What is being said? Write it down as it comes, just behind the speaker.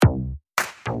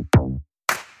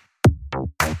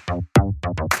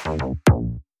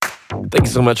Thank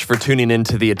you so much for tuning in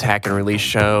to the Attack and Release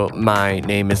Show. My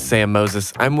name is Sam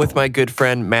Moses. I'm with my good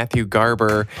friend Matthew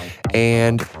Garber,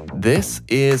 and this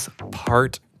is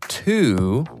part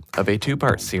 2 of a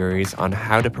 2-part series on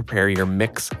how to prepare your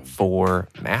mix for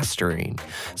mastering.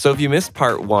 So if you missed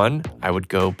part 1, I would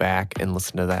go back and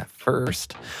listen to that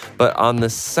first. But on the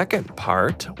second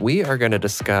part, we are going to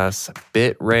discuss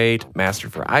bitrate, master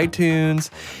for iTunes,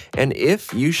 and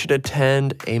if you should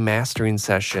attend a mastering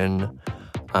session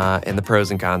and the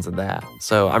pros and cons of that.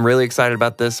 So I'm really excited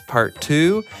about this part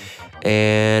 2.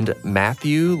 And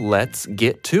Matthew, let's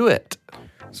get to it.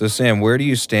 So Sam, where do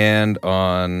you stand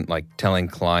on telling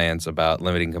clients about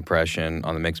limiting compression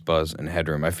on the mix bus and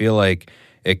headroom? I feel like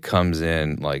it comes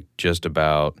in just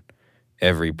about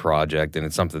every project, and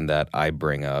it's something that I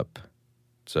bring up.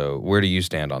 So where do you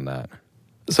stand on that?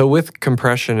 So with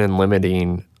compression and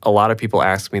limiting, a lot of people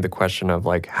ask me the question of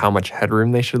how much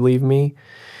headroom they should leave me.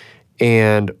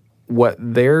 And what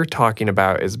they're talking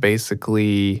about is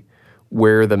basically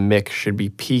where the mix should be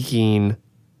peaking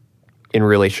in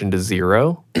relation to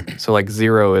 0. So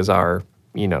 0 is our,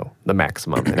 the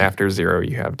maximum. And after 0,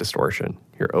 you have distortion.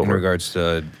 You're over. In regards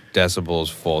to decibels,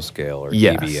 full scale, or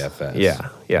yes. dBFS.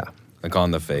 Yeah. Like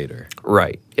on the fader.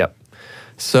 Right, yep.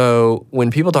 So when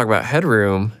people talk about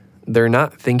headroom, they're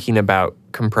not thinking about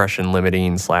compression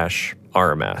limiting /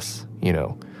 RMS,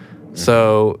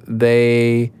 So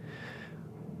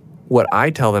what I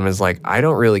tell them is I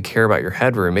don't really care about your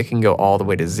headroom. It can go all the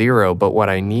way to 0, but what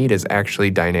I need is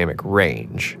actually dynamic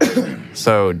range.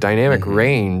 So dynamic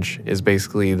range is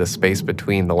basically the space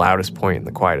between the loudest point and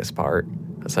the quietest part,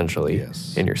 essentially,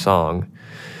 in your song.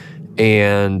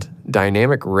 And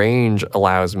dynamic range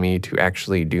allows me to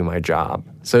actually do my job.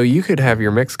 So you could have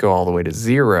your mix go all the way to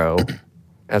 0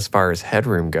 as far as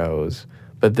headroom goes,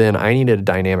 but then I needed a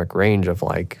dynamic range of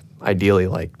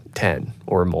ideally 10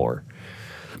 or more.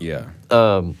 Yeah.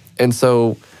 And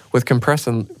so with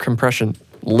compression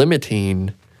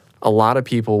limiting, a lot of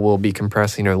people will be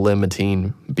compressing or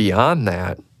limiting beyond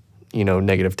that,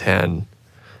 -10,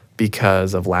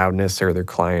 because of loudness or their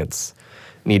clients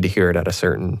need to hear it at a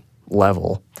certain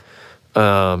level.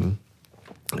 And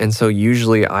so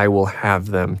usually I will have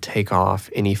them take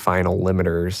off any final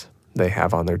limiters they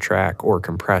have on their track or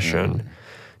compression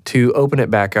to open it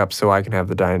back up so I can have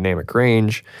the dynamic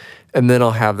range. And then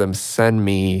I'll have them send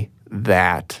me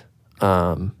that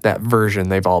version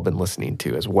they've all been listening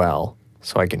to as well,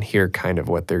 so I can hear kind of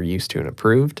what they're used to and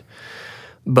approved.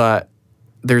 But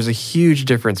there's a huge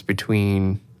difference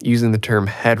between using the term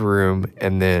headroom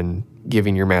and then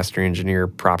giving your master engineer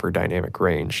proper dynamic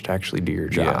range to actually do your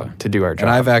job, to do our job. And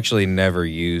I've actually never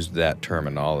used that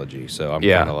terminology, so I'm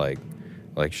kind of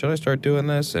like, should I start doing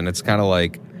this? And it's kind of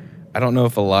I don't know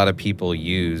if a lot of people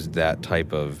use that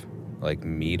type of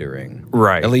metering,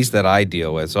 right? At least that I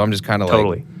deal with. So I'm just kind of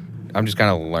totally. I'm just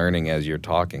kind of learning as you're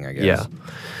talking, I guess. Yeah.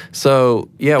 So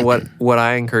what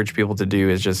I encourage people to do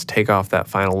is just take off that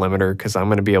final limiter, because I'm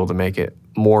going to be able to make it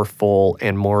more full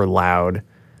and more loud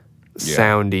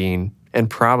sounding, and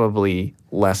probably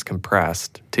less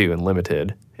compressed too and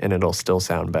limited, and it'll still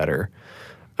sound better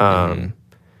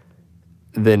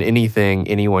than anything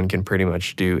anyone can pretty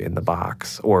much do in the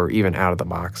box or even out of the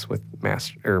box with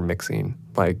master or mixing.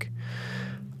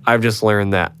 I've just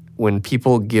learned that when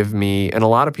people give me, and a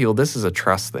lot of people, this is a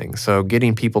trust thing. So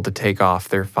getting people to take off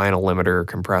their final limiter or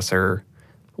compressor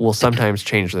will sometimes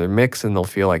change their mix and they'll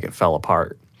feel like it fell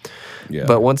apart. Yeah.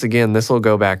 But once again, this will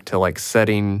go back to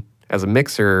setting, as a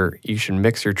mixer, you should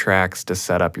mix your tracks to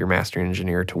set up your mastering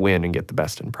engineer to win and get the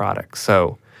best in product.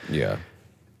 So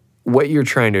what you're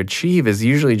trying to achieve is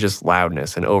usually just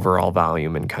loudness and overall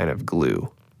volume and kind of glue.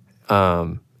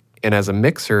 And as a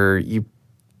mixer,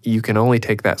 you can only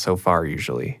take that so far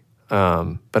usually.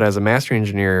 But as a mastering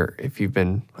engineer, if you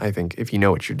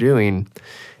know what you're doing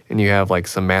and you have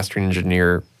some mastering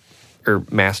engineer or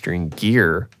mastering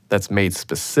gear that's made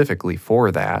specifically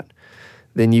for that,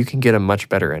 then you can get a much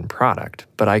better end product.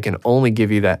 But I can only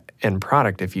give you that end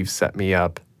product if you've set me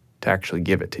up to actually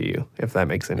give it to you, if that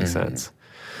makes any sense.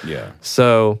 Yeah.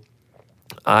 So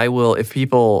I will, if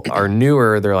people are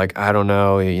newer, they're I don't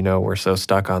know, we're so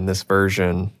stuck on this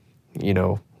version,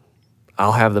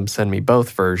 I'll have them send me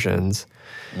both versions.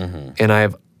 And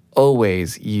I've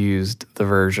always used the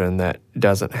version that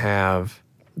doesn't have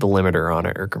the limiter on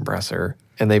it or compressor.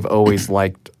 And they've always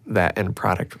liked that end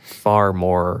product far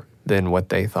more than what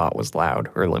they thought was loud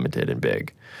or limited and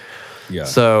big. Yeah.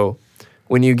 So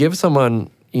when you give someone,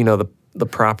 the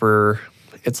proper,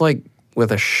 it's like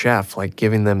with a chef,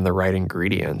 giving them the right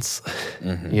ingredients,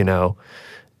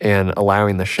 and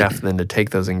allowing the chef then to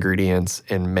take those ingredients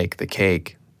and make the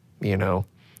cake,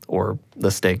 or the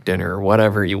steak dinner or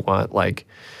whatever you want. Like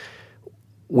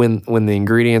when the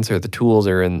ingredients or the tools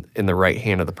are in the right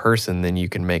hand of the person, then you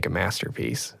can make a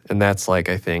masterpiece. And that's like,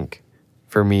 I think,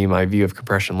 for me, my view of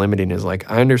compression limiting is like,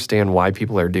 I understand why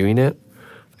people are doing it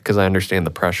because I understand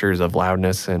the pressures of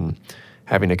loudness and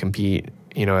having to compete,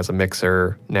 as a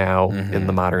mixer now in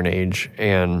the modern age.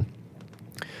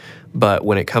 But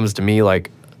when it comes to me,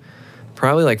 like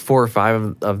probably like 4 or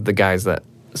 5 of the guys that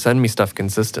send me stuff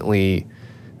consistently,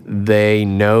 they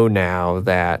know now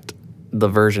that the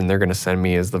version they're going to send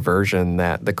me is the version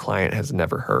that the client has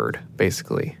never heard,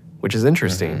 basically, which is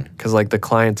interesting because like the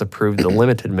client's approved the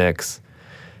limited mix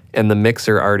and the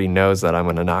mixer already knows that I'm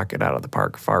going to knock it out of the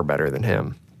park far better than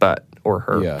him, or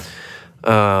her. Yeah.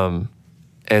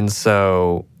 And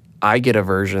so I get a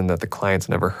version that the client's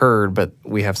never heard, but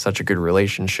we have such a good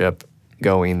relationship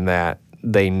going that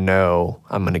they know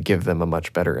I'm going to give them a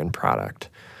much better end product.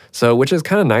 So, which is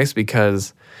kind of nice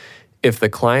because if the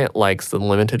client likes the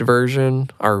limited version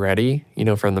already,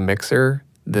 from the mixer,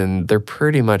 then they're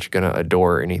pretty much going to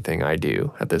adore anything I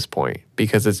do at this point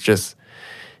because it's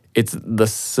the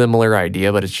similar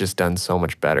idea, but it's just done so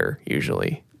much better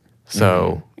usually.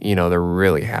 So, they're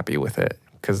really happy with it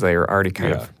because they are already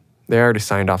they already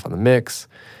signed off on the mix.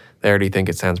 They already think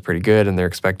it sounds pretty good and they're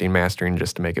expecting mastering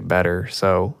just to make it better.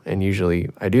 So, and usually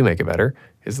I do make it better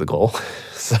is the goal.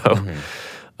 So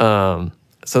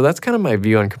that's kind of my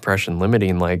view on compression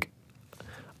limiting. Like,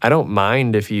 I don't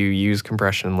mind if you use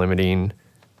compression limiting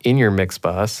in your mix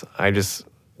bus. I just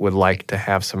would like to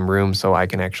have some room so I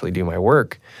can actually do my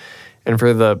work. And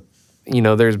for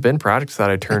there's been projects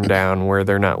that I turn down where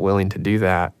they're not willing to do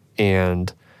that.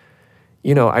 And,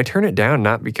 I turn it down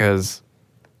not because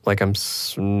like I'm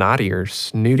snotty or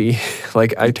snooty.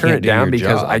 Like I turn it down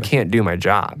because I can't do my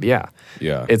job. Yeah.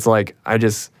 Yeah. It's like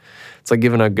it's like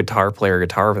giving a guitar player a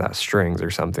guitar without strings or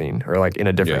something, or like in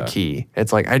a different key.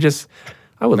 It's like I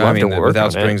would love to work without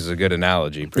on strings it. is a good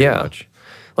analogy, pretty much.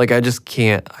 Like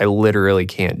I literally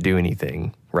can't do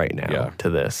anything right now to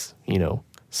this,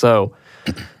 So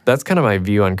that's kind of my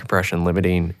view on compression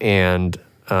limiting. And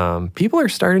people are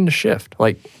starting to shift.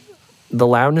 Like the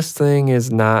loudness thing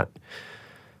is not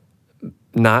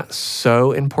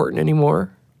so important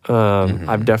anymore.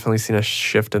 I've definitely seen a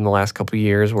shift in the last couple of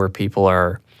years where people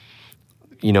are,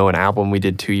 an album we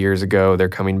did 2 years ago, they're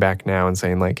coming back now and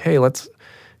saying like, hey,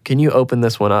 can you open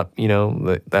this one up?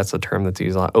 That's a term that's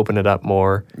used a lot. Open it up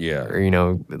more. Yeah.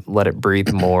 Or, let it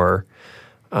breathe more,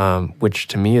 which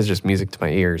to me is just music to my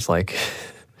ears. Like,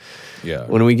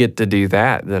 when we get to do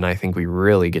that, then I think we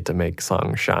really get to make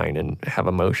songs shine and have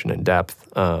emotion and depth,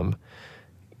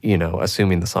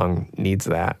 assuming the song needs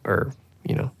that or,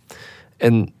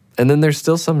 And then there's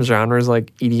still some genres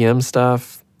like EDM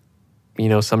stuff,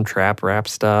 some trap rap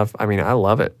stuff. I mean, I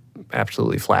love it.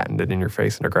 Absolutely flattened and in your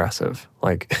face and aggressive.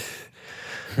 Like,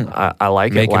 I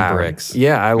like Making it loud. bricks.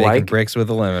 Yeah, Making bricks with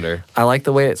a limiter. I like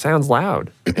the way it sounds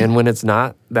loud. And when it's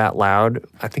not that loud,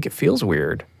 I think it feels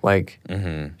weird. Like,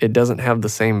 it doesn't have the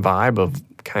same vibe of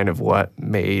kind of what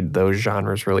made those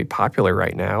genres really popular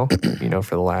right now,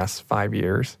 for the last 5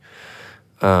 years.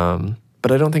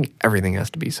 But I don't think everything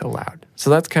has to be so loud. So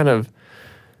that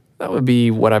would be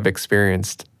what I've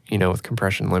experienced, with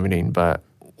compression limiting. But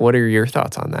what are your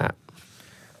thoughts on that?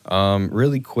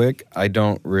 Really quick, I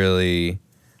don't really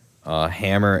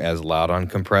hammer as loud on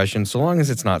compression, so long as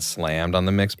it's not slammed on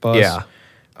the mix bus. Yeah.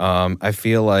 I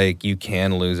feel like you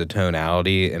can lose a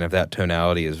tonality, and if that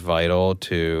tonality is vital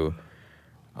to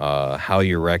how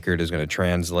your record is going to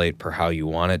translate per how you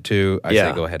want it to, I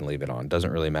say go ahead and leave it on.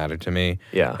 Doesn't really matter to me.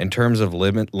 Yeah. In terms of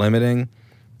limiting,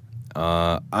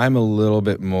 I'm a little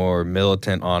bit more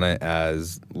militant on it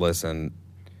as, listen,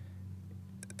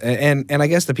 and I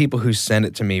guess the people who send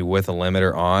it to me with a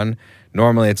limiter on,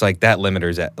 normally it's like that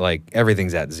limiter's at, like,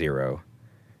 everything's at 0.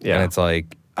 Yeah. And it's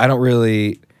like, I don't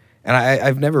really, and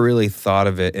I've never really thought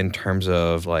of it in terms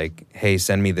of like, hey,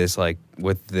 send me this like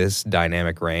with this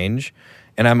dynamic range.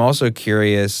 And I'm also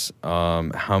curious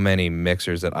how many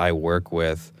mixers that I work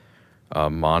with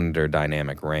monitor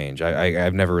dynamic range.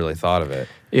 I've never really thought of it.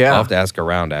 Yeah. I'll have to ask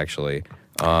around, actually.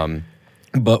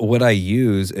 But what I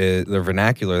use is, the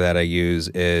vernacular that I use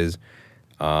is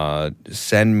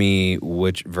send me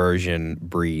which version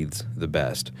breathes the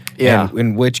best. Yeah. And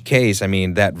in which case, I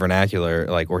mean, that vernacular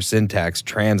or syntax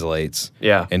translates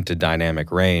into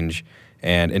dynamic range.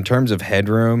 And in terms of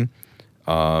headroom,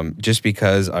 just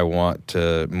because I want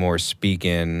to more speak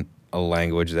in a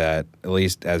language that, at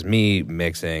least as me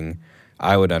mixing,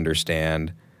 I would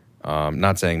understand.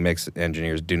 Not saying mix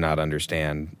engineers do not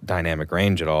understand dynamic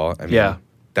range at all. I mean,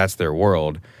 that's their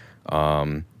world.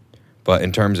 But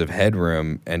in terms of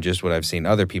headroom and just what I've seen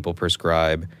other people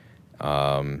prescribe,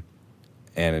 and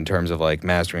in terms of like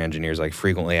mastering engineers, like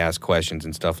frequently asked questions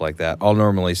and stuff like that, I'll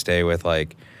normally stay with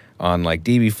like on like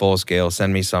dB full scale,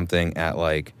 send me something at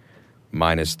like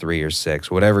 -3 or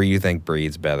 6, whatever you think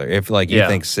breathes better. If like you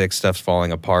think 6 stuff's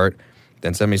falling apart,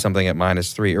 then send me something at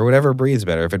 -3 or whatever breathes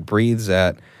better. If it breathes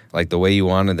at like the way you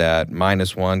wanted that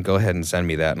 -1, go ahead and send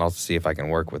me that and I'll see if I can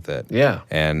work with it. Yeah.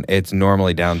 And it's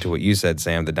normally down to what you said,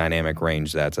 Sam, the dynamic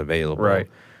range that's available. Right.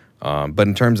 But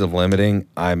in terms of limiting,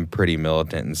 I'm pretty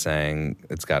militant in saying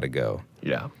it's got to go.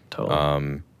 Yeah,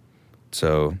 totally.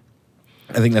 So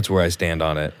I think that's where I stand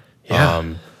on it. Yeah.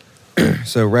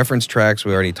 So reference tracks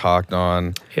we already talked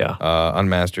on. Yeah.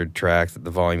 Unmastered tracks at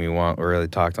the volume you want, we already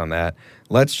talked on that.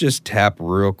 Let's just tap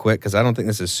real quick because I don't think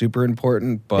this is super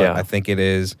important, but I think it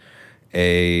is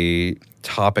a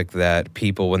topic that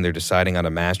people, when they're deciding on a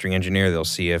mastering engineer, they'll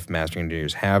see if mastering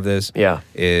engineers have this. Yeah.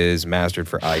 Is mastered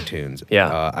for iTunes.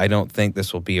 Yeah. I don't think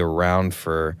this will be around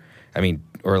for,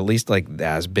 or at least like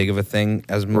as big of a thing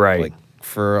as like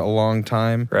for a long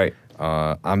time. Right.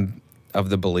 I'm of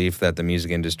the belief that the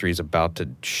music industry is about to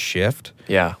shift.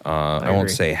 Yeah. I won't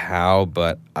say how,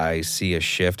 but I see a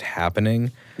shift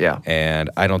happening. Yeah. And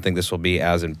I don't think this will be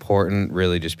as important,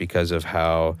 really, just because of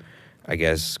how, I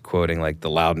guess, quoting like the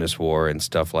loudness war and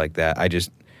stuff like that.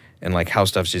 And like how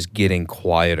stuff's just getting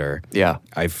quieter. Yeah.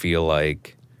 I feel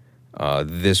like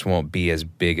this won't be as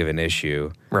big of an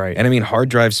issue. Right. And I mean, hard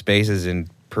drive space is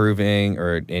improving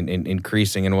or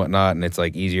increasing and whatnot, and it's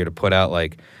like easier to put out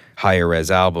like higher res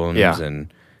albums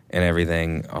and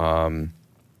everything.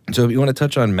 So if you want to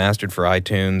touch on mastered for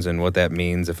iTunes and what that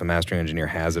means if a mastering engineer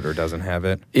has it or doesn't have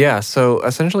it. Yeah, so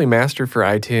essentially mastered for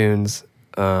iTunes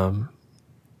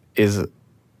is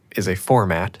a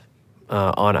format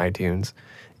on iTunes.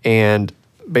 And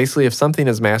basically if something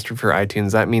is mastered for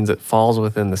iTunes, that means it falls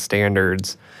within the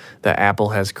standards that Apple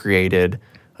has created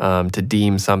to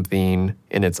deem something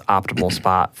in its optimal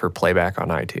spot for playback on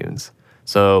iTunes.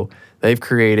 So they've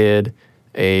created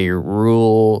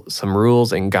some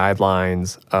rules and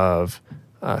guidelines of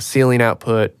ceiling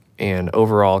output and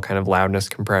overall kind of loudness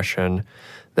compression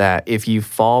that if you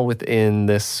fall within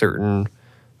this certain,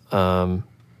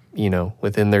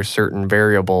 within their certain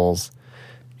variables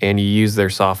and you use their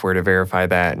software to verify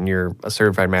that and you're a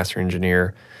certified master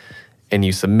engineer and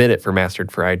you submit it for mastered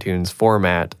for iTunes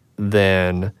format,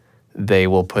 then they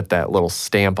will put that little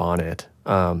stamp on it.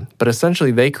 But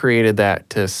essentially they created that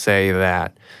to say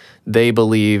that they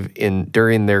believe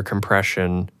during their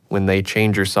compression, when they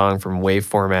change your song from WAV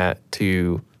format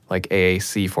to like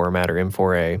AAC format or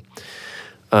M4A,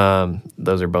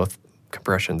 those are both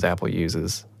compressions Apple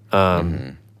uses.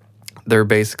 They're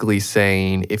basically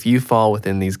saying if you fall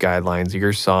within these guidelines,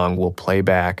 your song will play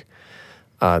back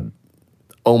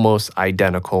almost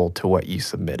identical to what you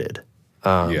submitted.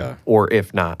 Or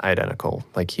if not identical,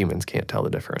 like humans can't tell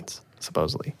the difference,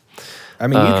 supposedly. I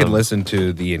mean, you could listen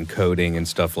to the encoding and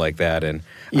stuff like that, and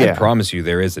I promise you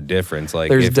there is a difference. Like,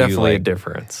 there's definitely a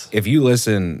difference. If you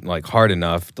listen like hard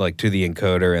enough, like to the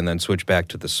encoder, and then switch back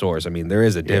to the source, I mean, there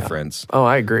is a difference. Oh,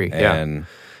 I agree. And,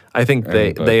 I think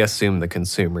they assume the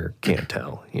consumer can't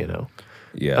tell.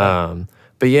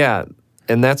 But yeah,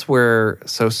 and that's where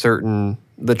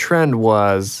the trend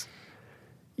was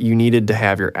you needed to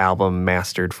have your album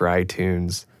mastered for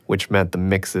iTunes, which meant the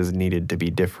mixes needed to be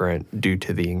different due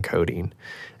to the encoding.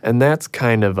 And that's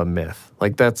kind of a myth.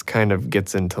 Like that's kind of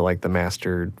gets into like the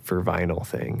mastered for vinyl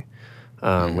thing,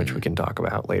 which we can talk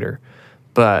about later.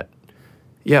 But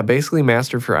yeah, basically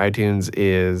mastered for iTunes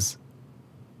is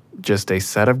just a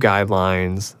set of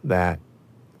guidelines that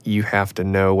you have to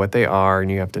know what they are and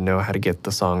you have to know how to get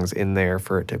the songs in there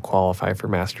for it to qualify for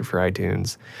mastered for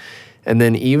iTunes. And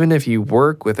then even if you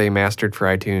work with a mastered for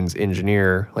iTunes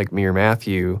engineer like me or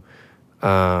Matthew,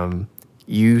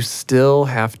 you still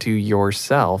have to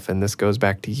yourself, and this goes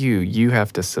back to you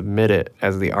have to submit it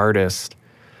as the artist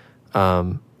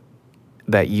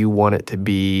that you want it to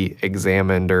be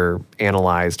examined or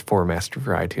analyzed for mastered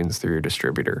for iTunes through your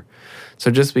distributor.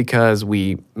 So just because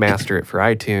we master it for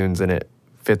iTunes and it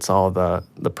fits all the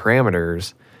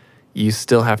parameters, you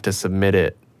still have to submit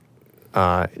it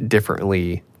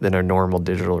differently than a normal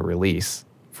digital release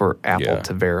for Apple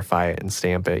to verify it and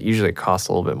stamp it. Usually it costs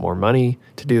a little bit more money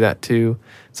to do that too.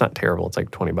 It's not terrible. It's like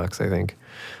 $20, I think.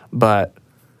 But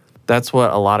that's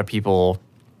what a lot of people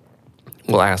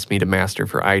will ask me to master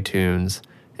for iTunes,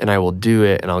 and I will do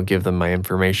it, and I'll give them my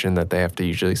information that they have to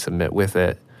usually submit with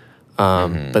it.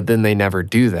 But then they never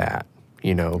do that,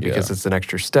 because it's an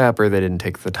extra step or they didn't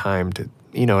take the time to,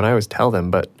 and I always tell them,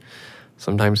 but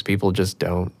sometimes people just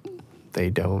don't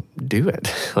do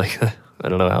it. Like, I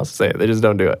don't know how else to say it. They just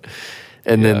don't do it.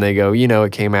 And then Yeah. they go,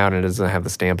 it came out and it doesn't have the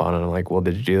stamp on it. And I'm like, well,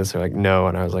 did you do this? They're like, no.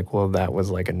 And I was like, well, that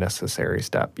was like a necessary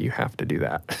step. You have to do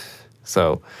that.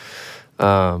 So,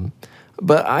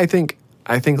 but I think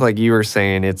like you were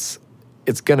saying, it's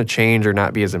going to change or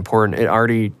not be as important. It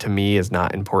already, to me, is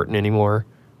not important anymore.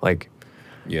 Like,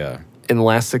 Yeah. in the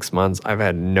last 6 months, I've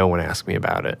had no one ask me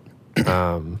about it.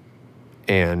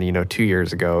 And, 2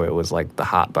 years ago, it was like the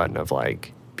hot button of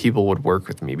like, people would work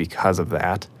with me because of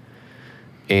that.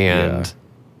 And Yeah.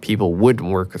 people wouldn't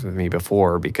work with me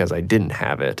before because I didn't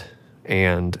have it.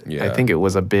 And I think it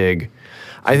was a big,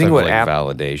 I think what like Apple,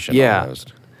 validation Yeah.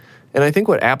 almost. and I think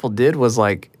what Apple did was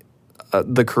like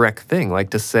the correct thing, like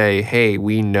to say, hey,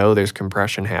 we know there's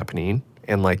compression happening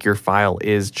and like your file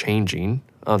is changing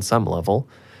on some level.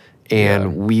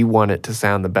 And we want it to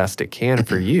sound the best it can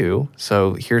for you.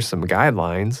 So here's some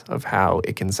guidelines of how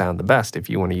it can sound the best if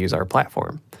you want to use our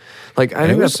platform. Like, I And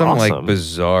think it was that's some awesome. like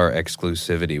bizarre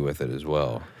exclusivity with it as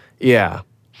well. Yeah.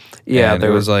 And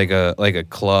there it was like a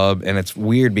club, and it's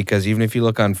weird because even if you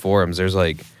look on forums, there's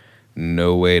like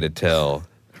no way to tell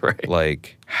right.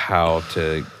 like how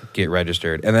to get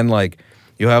registered. And then like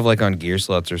you'll have like on Gear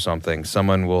Sluts or something,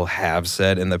 someone will have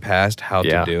said in the past how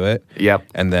to do it. Yep.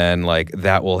 And then like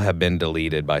that will have been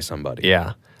deleted by somebody.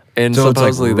 Yeah. And So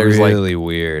supposedly it's like there's really like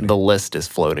weird. the list is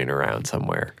floating around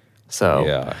somewhere.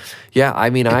 So Yeah. I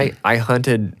mean, I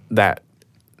hunted that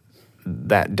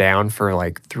down for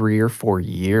like 3 or 4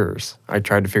 years. I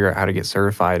tried to figure out how to get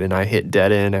certified, and I hit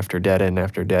dead end after dead end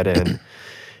after dead end.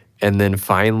 And then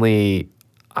finally,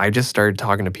 I just started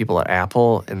talking to people at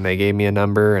Apple, and they gave me a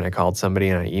number, and I called somebody,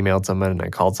 and I emailed someone, and I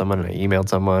called someone, and I emailed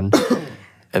someone.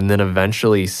 And then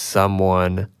eventually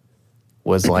someone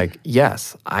was like,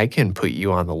 yes, I can put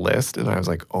you on the list. And I was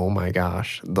like, oh my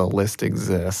gosh, the list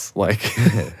exists. Like,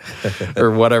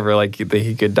 or whatever, like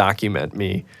he could document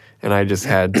me. And I just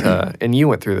had to, and you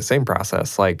went through the same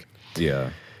process. Like,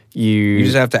 Yeah. you You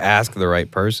just have to ask the right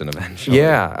person eventually.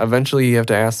 Yeah, eventually you have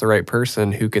to ask the right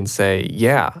person who can say,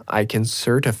 yeah, I can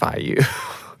certify you.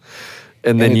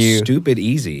 And then And it's you, stupid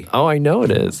easy. oh, I know it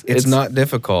is. It's not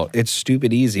difficult. It's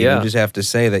stupid easy. Yeah. You just have to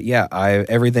say that,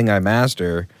 everything I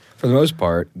master, for the most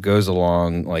part, goes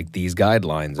along like these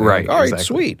guidelines. And Right, like, all right, exactly.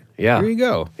 sweet. Yeah. Here you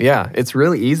go. Yeah, it's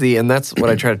really easy. And that's what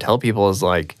I try to tell people is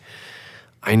like,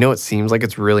 I know it seems like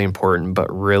it's really important, but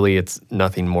really it's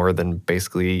nothing more than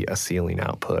basically a ceiling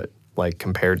output, like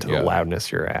compared to the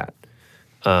loudness you're at.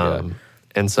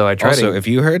 And so I try Also, to. if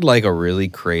you heard like a really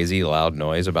crazy loud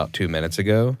noise about 2 minutes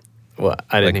ago, Well,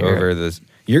 I didn't like hear over it. this,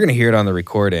 you're going to hear it on the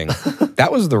recording. That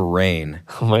was the rain.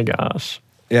 Oh my gosh.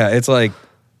 Yeah, it's like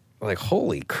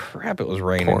holy crap, it was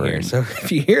raining Pouring. here. So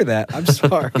if you hear that, I'm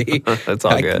sorry. That's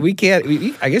all good. We can't.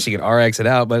 I guess you can RX it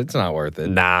out, but it's not worth it.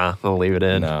 Nah, I'll leave it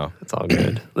in. No. It's all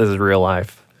good. This is real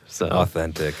life. So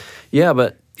Authentic. yeah,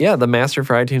 but yeah, the Master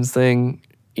for iTunes thing,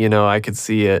 I could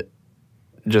see it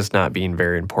just not being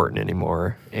very important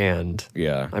anymore. And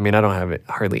Yeah. I mean, I don't have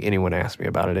hardly anyone ask me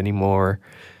about it anymore.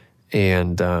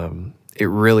 And it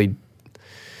really,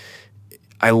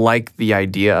 I like the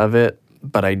idea of it,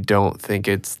 but I don't think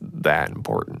it's that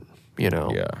important,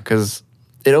 Yeah. Because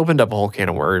it opened up a whole can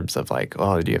of worms of like,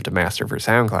 oh, do you have to master for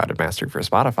SoundCloud and master for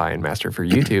Spotify and master for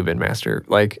YouTube and master,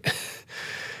 like...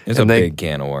 It's and a they- big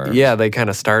can of worms. Yeah, they kind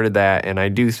of started that, and I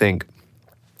do think,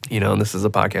 and this is a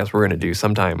podcast we're going to do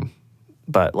sometime,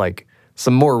 but like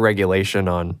some more regulation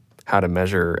on how to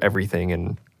measure everything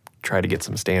and try to get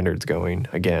some standards going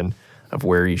again of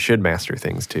where you should master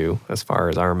things to, as far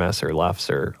as RMS or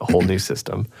LUFS or a whole new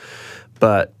system.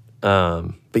 But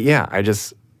yeah, I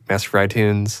just Master for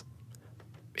iTunes.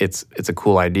 It's a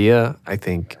cool idea. I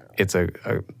think it's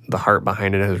the heart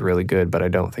behind it is really good, but I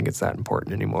don't think it's that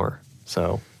important anymore.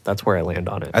 So that's where I land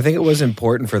on it. I think it was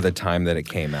important for the time that it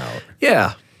came out.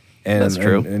 Yeah, And that's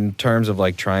true. in terms of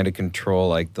like trying to control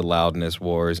like the loudness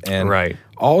wars and Right.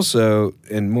 also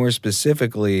and more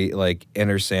specifically like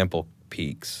inner sample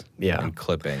peaks and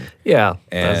clipping. Yeah,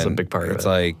 And that's a big part of it's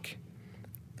it.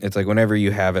 It's like whenever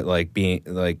you have it like being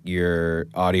like your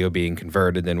audio being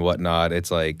converted and whatnot,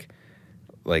 it's like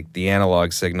the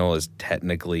analog signal is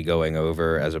technically going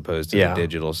over as opposed to the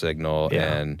digital signal.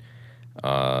 Yeah. And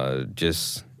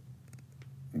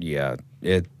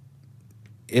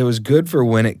it was good for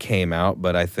when it came out,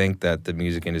 but I think that the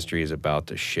music industry is about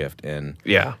to shift in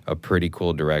a pretty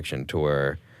cool direction to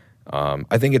where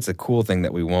I think it's a cool thing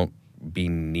that we won't be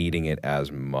needing it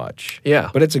as much. Yeah.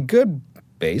 But it's a good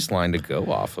baseline to go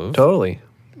off of. Totally.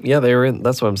 Yeah,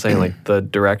 that's what I'm saying. Like the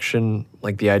direction,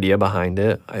 like the idea behind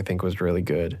it, I think was really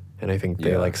good. And I think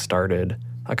they like started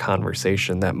a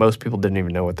conversation that most people didn't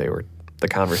even know the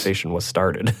conversation was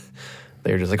started.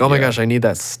 They were just like, oh my gosh, I need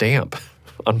that stamp.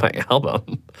 on my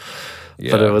album.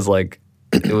 Yeah. But it was like,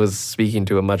 it was speaking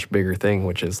to a much bigger thing,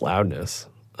 which is loudness,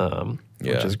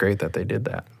 which is great that they did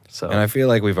that. So, And I feel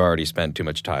like we've already spent too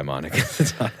much time on it because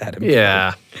it's not that important.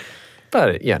 yeah.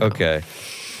 But, yeah. No. Okay.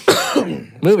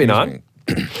 Moving on.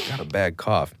 Got a bad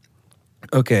cough.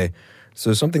 Okay.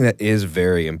 So something that is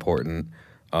very important,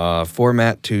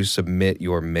 format to submit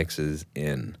your mixes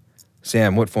in.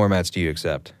 Sam, what formats do you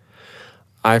accept?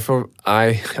 I format.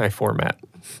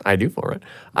 I do format.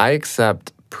 I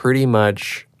accept pretty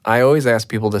much. I always ask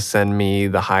people to send me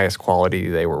the highest quality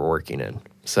they were working in.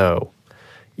 So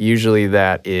usually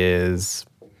that is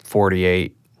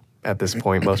 48 at this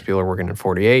point. Most people are working in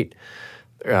 48.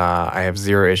 I have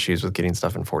zero issues with getting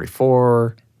stuff in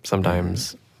 44.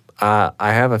 Sometimes I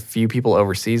have a few people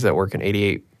overseas that work in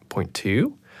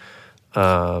 88.2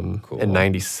 and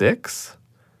 96.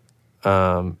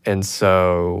 And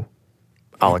so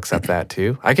I'll accept that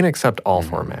too. I can accept all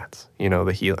formats. You know,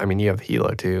 you have the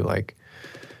Hilo too. Like,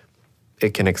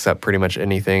 it can accept pretty much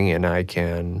anything, and I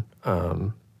can,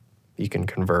 you can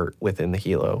convert within the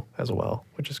Hilo as well,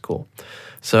 which is cool.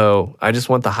 So I just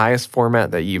want the highest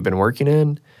format that you've been working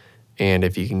in, and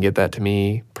if you can get that to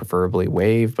me, preferably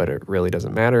WAV, but it really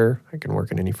doesn't matter. I can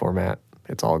work in any format.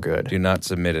 It's all good. Do not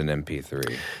submit an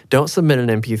MP3. Don't submit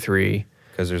an MP3.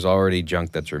 Because there's already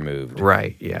junk that's removed.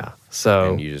 Right, yeah.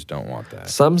 So And you just don't want that.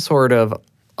 some sort of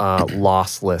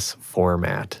lossless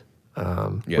format,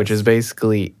 which is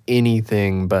basically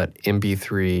anything but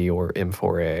MP3 or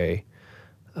M4A.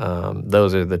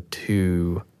 Those are the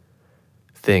two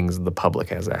things the public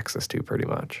has access to pretty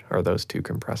much, are those two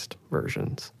compressed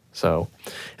versions. So,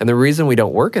 and the reason we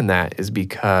don't work in that is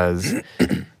because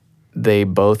they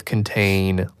both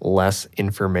contain less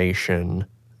information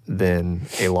than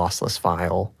a lossless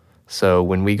file. So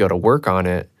when we go to work on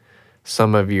it,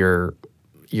 some of your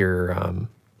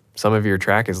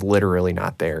track is literally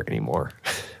not there anymore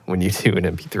when you do an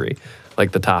MP3.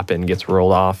 Like the top end gets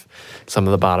rolled off, some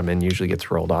of the bottom end usually gets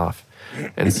rolled off,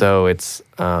 and so it's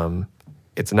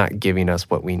not giving us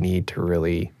what we need to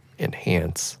really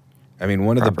enhance. I mean,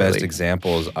 one of the best properly.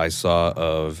 examples I saw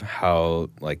of how,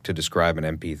 like, to describe an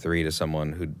MP3 to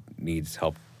someone who needs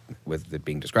help with it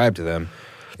being described to them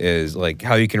is, like,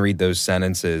 how you can read those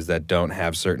sentences that don't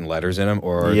have certain letters in them,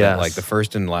 or that, like, the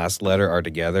first and last letter are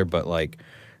together, but, like,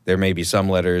 there may be some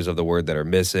letters of the word that are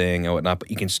missing and whatnot,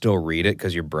 but you can still read it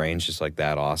because your brain's just, like,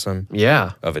 that awesome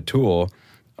of a tool.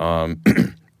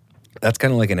 That's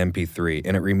kind of like an MP3,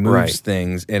 and it removes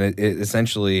things. And it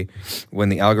essentially, when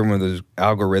the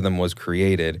algorithm was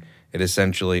created, it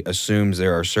essentially assumes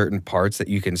there are certain parts that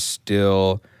you can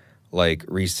still, like,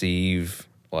 receive,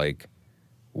 like,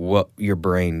 what your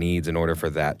brain needs in order for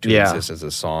that to exist as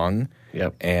a song.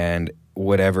 Yep. And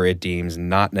whatever it deems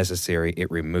not necessary,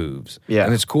 it removes. Yeah.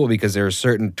 And it's cool because there are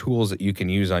certain tools that you can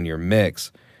use on your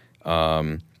mix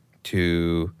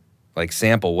to, like,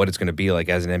 sample what it's going to be like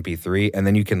as an MP3, and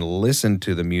then you can listen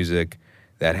to the music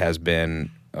that has been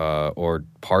or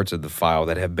parts of the file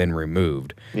that have been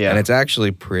removed. Yeah. And it's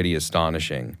actually pretty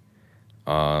astonishing.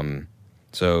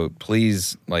 So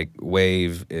please, like,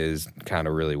 WAV is kind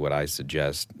of really what I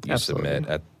suggest you submit.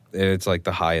 It's like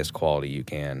the highest quality you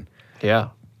can. Yeah.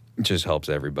 It just helps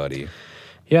everybody.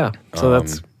 Yeah. So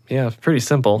that's pretty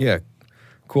simple. Yeah.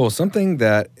 Cool. Something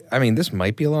that, I mean, this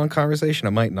might be a long conversation.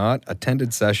 It might not.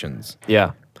 Attended sessions.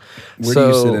 Yeah. Where do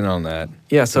you sit in on that?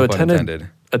 Yeah, so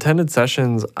attended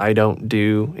sessions I don't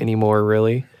do anymore,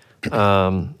 really.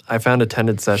 I found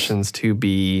attended sessions to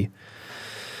be,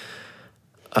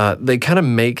 they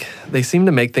seem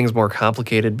to make things more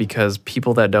complicated because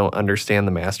people that don't understand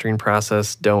the mastering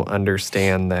process don't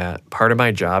understand that part of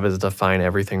my job is to find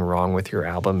everything wrong with your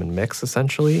album and mix,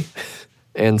 essentially.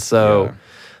 And so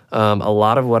a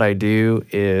lot of what I do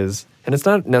is, and it's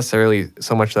not necessarily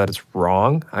so much that it's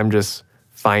wrong, I'm just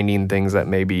finding things that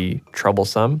may be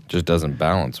troublesome. Just doesn't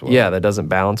balance well. Yeah, that doesn't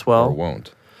balance well. Or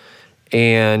won't.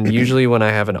 And usually when I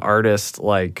have an artist,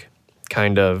 like,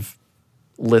 kind of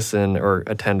listen or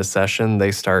attend a session,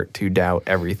 they start to doubt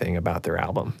everything about their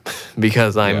album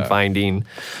because I'm finding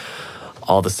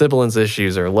all the sibilance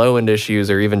issues or low-end issues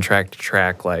or even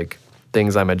track-to-track, like,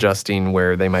 things I'm adjusting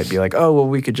where they might be like, oh, well,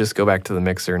 we could just go back to the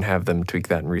mixer and have them tweak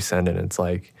that and resend it. And it's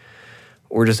like,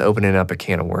 we're just opening up a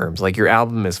can of worms. Like, your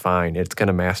album is fine. It's going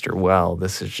to master well.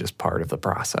 This is just part of the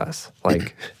process.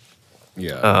 Like,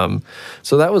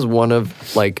 so that was one of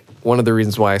the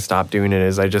reasons why I stopped doing it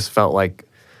is I just felt like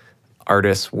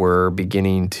artists were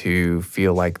beginning to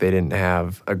feel like they didn't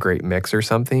have a great mix or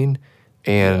something.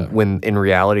 And when in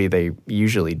reality they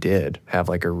usually did have,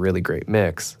 like, a really great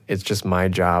mix. It's just my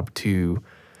job to,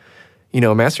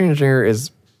 a mastering engineer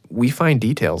we find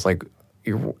details. Like,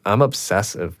 I'm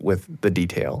obsessive with the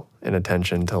detail and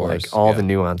attention to like course, all yeah. the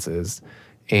nuances.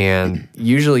 And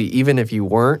usually, even if you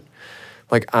weren't,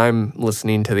 like I'm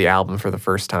listening to the album for the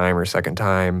first time or second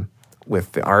time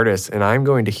with the artist, and I'm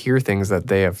going to hear things that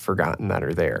they have forgotten that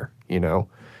are there, you know?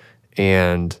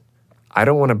 And I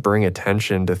don't want to bring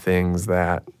attention to things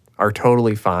that are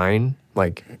totally fine,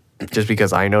 like just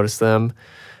because I notice them.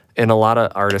 And a lot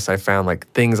of artists I found,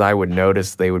 like things I would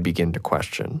notice, they would begin to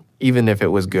question, even if it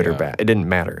was good or Yeah. bad. It didn't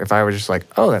matter. If I was just like,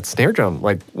 oh, that snare drum,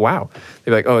 like, wow.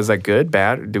 They'd be like, oh, is that good,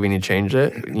 bad? Do we need to change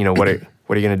it? You know, what are you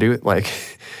going to do? Like,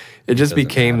 it just Doesn't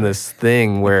became matter. this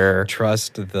thing where,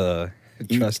 Trust the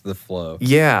flow.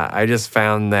 yeah, I just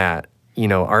found that, you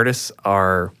know, artists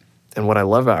are, and what I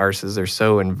love about artists is they're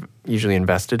so usually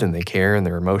invested and they care and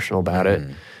they're emotional about it.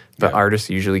 But Yeah. artists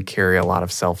usually carry a lot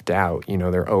of self-doubt. You know,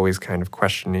 they're always kind of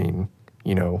questioning,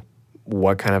 you know,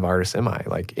 what kind of artist am I?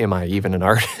 Like, am I even an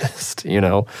artist? You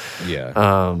know?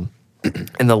 Yeah.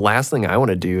 And the last thing I want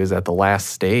to do is at the last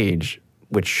stage,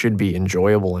 which should be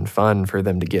enjoyable and fun for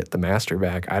them to get the master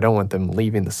back, I don't want them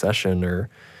leaving the session or,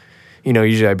 you know,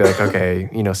 usually I'd be like, okay,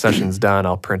 you know, session's done.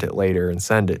 I'll print it later and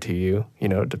send it to you, you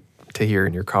know, to hear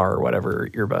in your car or whatever,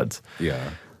 earbuds. Yeah.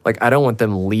 Like, I don't want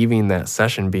them leaving that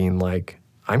session being like,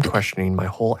 I'm questioning my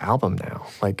whole album now.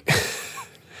 Like,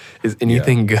 is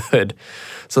anything good?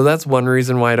 So that's one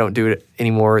reason why I don't do it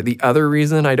anymore. The other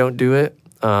reason I don't do it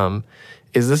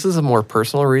is this is a more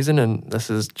personal reason, and this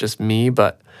is just me,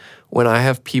 but when I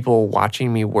have people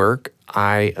watching me work,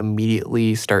 I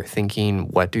immediately start thinking,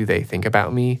 what do they think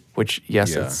about me? Which,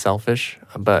 yes, Yeah. it's selfish,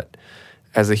 but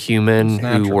as a human It's who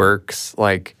natural. works,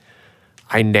 like,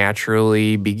 I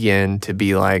naturally begin to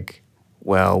be like,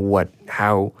 well, what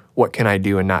can I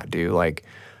do and not do? Like,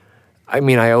 I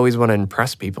mean, I always want to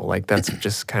impress people. Like, that's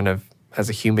just kind of, as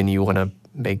a human, you want to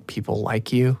make people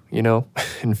like you, you know,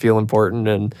 and feel important.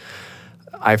 And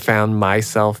I found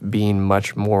myself being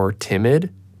much more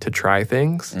timid to try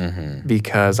things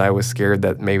because I was scared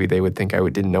that maybe they would think I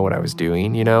didn't know what I was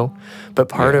doing, you know? But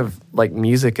part of, like,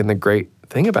 music, and the great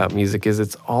thing about music is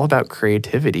it's all about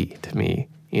creativity to me,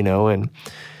 you know? And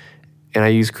I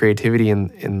use creativity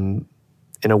in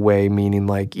a way, meaning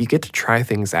like you get to try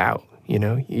things out, you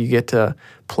know? You get to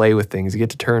play with things, you get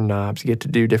to turn knobs, you get to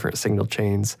do different signal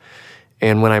chains.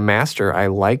 And when I master, I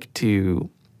like to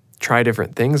try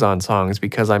different things on songs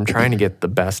because I'm trying to get the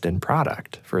best in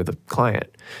product for the client.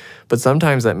 But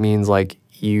sometimes that means like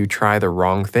you try the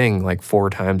wrong thing like 4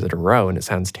 times in a row and it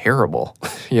sounds terrible,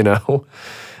 you know?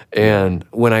 And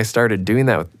when I started doing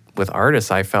that with artists,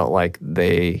 I felt like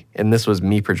and this was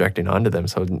me projecting onto them,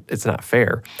 so it's not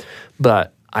fair,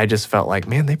 but I just felt like,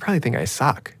 man, they probably think I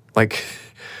suck. Like,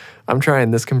 I'm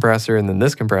trying this compressor and then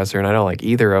this compressor, and I don't like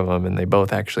either of them, and they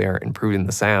both actually aren't improving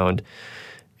the sound.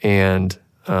 And,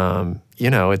 you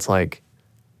know, it's like,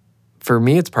 for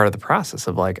me, it's part of the process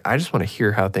of like, I just want to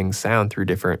hear how things sound through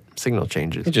different signal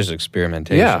changes. It's just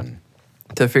experimentation.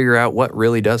 Yeah. To figure out what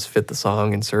really does fit the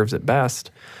song and serves it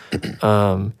best.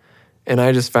 And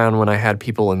I just found when I had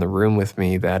people in the room with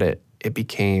me that it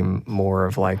became more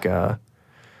of like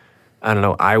I don't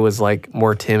know, I was like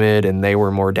more timid and they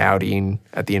were more doubting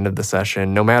at the end of the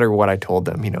session, no matter what I told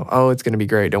them, you know, oh, it's going to be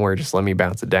great. Don't worry, just let me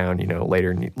bounce it down, you know,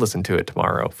 later and listen to it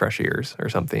tomorrow, fresh ears or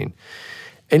something.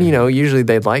 And, you know, usually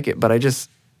they'd like it, but I just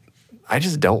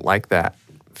don't like that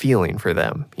feeling for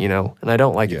them, you know, and I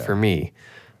don't like it for me.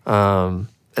 And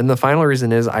the final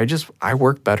reason is I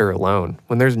work better alone.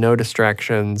 When there's no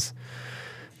distractions,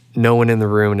 no one in the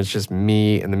room, and it's just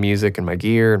me and the music and my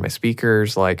gear and my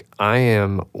speakers, like I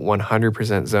am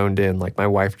 100% zoned in. Like my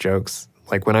wife jokes,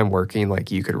 like when I'm working,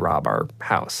 like you could rob our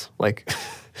house. Like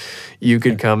you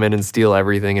could come in and steal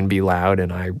everything and be loud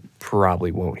and I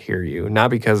probably won't hear you. Not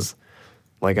because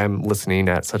like I'm listening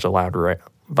at such a loud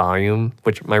volume,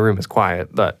 which my room is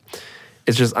quiet, but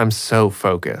it's just I'm so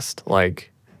focused.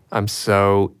 Like I'm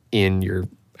so in your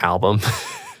album.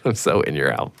 I'm so in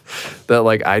your album that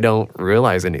like I don't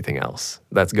realize anything else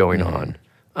that's going on.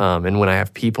 And when I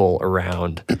have people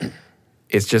around,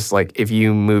 it's just like if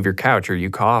you move your couch or you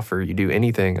cough or you do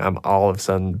anything, I'm all of a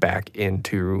sudden back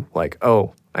into like,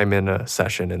 oh, I'm in a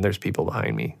session and there's people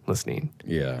behind me listening.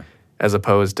 Yeah. As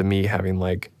opposed to me having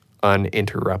like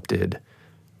uninterrupted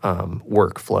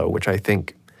workflow, which I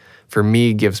think for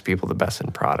me gives people the best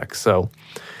in product. So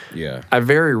Yeah. I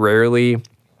very rarely,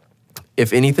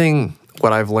 if anything,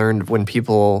 what I've learned when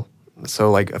people,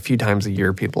 so like a few times a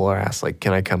year, people are asked like,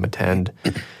 can I come attend?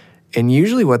 And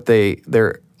usually what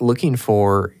they're looking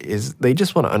for is they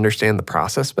just want to understand the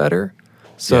process better.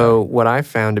 So what I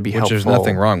found to be helpful. There's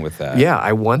nothing wrong with that. Yeah,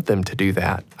 I want them to do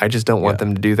that. I just don't want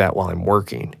them to do that while I'm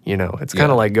working. You know, it's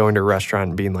kind of like going to a restaurant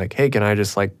and being like, hey, can I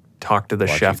just like talk to the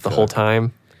Watch chef you the whole cook.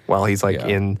 time while he's like Yeah.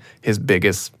 in his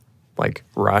biggest like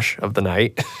rush of the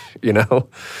night, you know?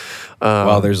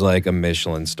 While there's like a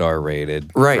Michelin star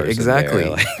rated. Right, person exactly.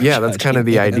 there, like, Yeah, that's kind of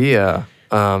the judging him. idea.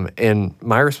 And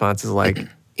my response is like,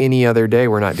 any other day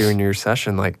we're not doing your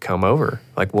session, like come over.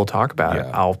 Like we'll talk about it.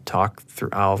 Yeah.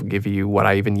 I'll give you what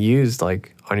I even used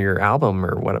like on your album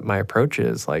or what my approach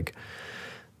is. Like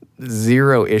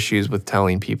zero issues with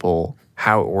telling people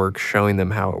how it works, showing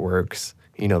them how it works,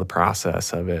 you know, the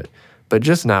process of it. But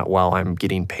just not while I'm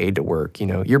getting paid to work. You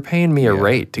know, you're paying me a Yeah.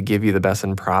 rate to give you the best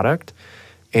in product.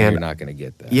 And You're not going to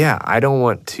get that. yeah, I don't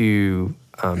want to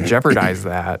jeopardize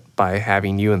that by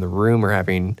having you in the room or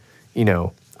having, you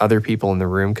know, other people in the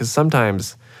room. Because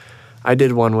sometimes I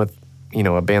did one with, you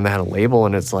know, a band that had a label,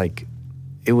 and it's like,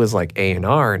 it was like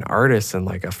A&R, an artist, and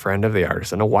like a friend of the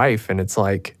artist and a wife. And it's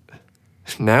like,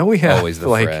 now we have Always the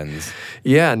like, friends.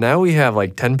 yeah, now we have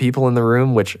like 10 people in the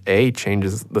room, which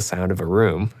changes the sound of a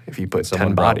room if you put Someone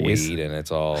 10 brought bodies. weed and it's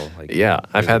all like. Yeah,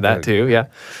 I've had that too. Yeah.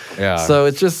 Yeah. So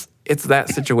it's that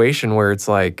situation where it's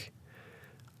like,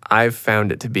 I've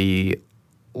found it to be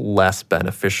less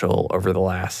beneficial over the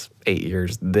last 8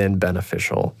 years than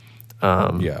beneficial.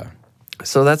 Yeah.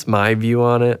 So that's my view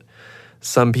on it.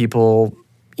 Some people,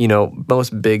 you know,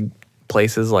 most big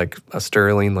places like a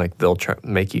Sterling, like they'll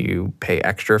make you pay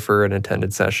extra for an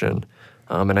attended session.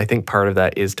 And I think part of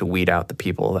that is to weed out the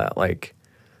people that like,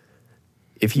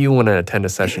 if you want to attend a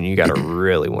session, you got to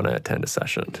really want to attend a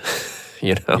session,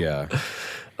 you know? Yeah.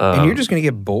 And you're just going to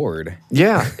get bored.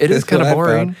 Yeah, it is That's kind of what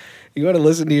I found. boring. You want to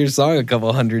listen to your song a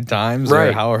couple hundred times or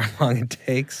Right. however long it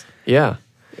takes. Yeah,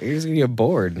 You're just going to get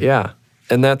bored. yeah.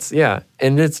 And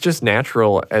and it's just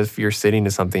natural as if you're sitting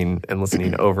to something and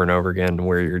listening over and over again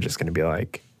where you're just going to be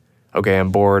like, okay,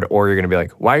 I'm bored, or you're going to be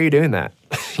like, why are you doing that?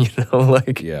 You know,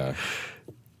 like, Yeah.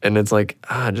 and it's like,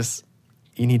 just,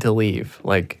 you need to leave.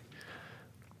 Like,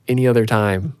 any other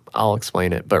time, I'll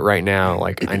explain it. But right now,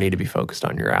 like, I need to be focused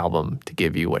on your album to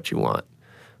give you what you want.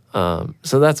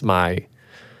 So that's my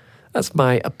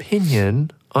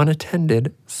opinion on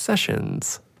attended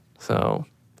sessions. So,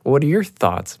 what are your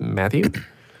thoughts, Matthew?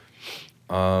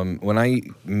 When I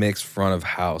mix front of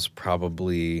house,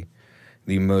 probably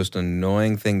the most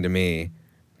annoying thing to me,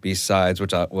 besides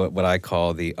what I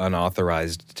call the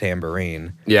unauthorized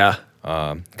tambourine, Yeah.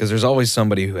 because there's always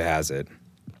somebody who has it.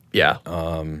 Yeah.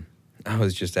 I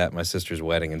was just at my sister's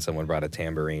wedding and someone brought a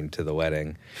tambourine to the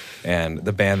wedding, and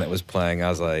the band that was playing, I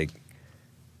was like,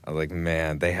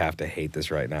 man, they have to hate this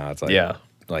right now. It's like, Yeah.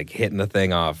 like hitting the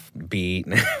thing off beat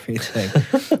and everything.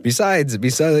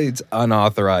 besides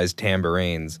unauthorized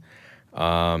tambourines,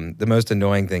 the most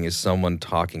annoying thing is someone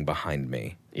talking behind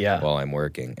me. Yeah. While I'm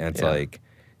working, and it's Yeah. like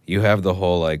you have the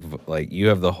whole you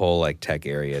have the whole tech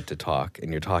area to talk,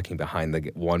 and you're talking behind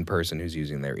the one person who's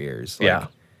using their ears. Yeah.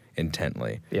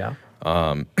 Intently. Yeah.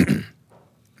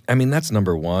 I mean, that's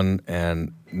number one.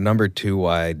 And number two,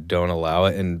 why I don't allow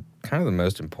it, and kind of the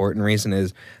most important reason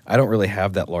is I don't really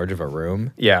have that large of a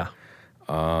room. Yeah.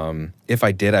 If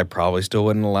I did, I probably still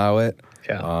wouldn't allow it.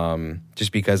 Yeah.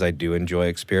 Just because I do enjoy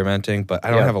experimenting, but I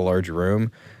don't Yeah. have a large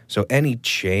room. So any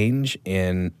change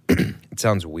in, it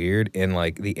sounds weird, in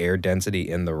like the air density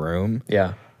in the room,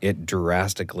 Yeah. it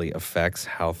drastically affects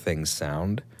how things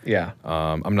sound. Yeah.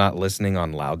 I'm not listening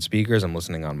on loudspeakers, I'm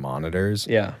listening on monitors.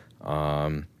 Yeah.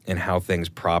 And how things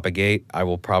propagate, I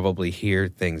will probably hear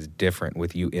things different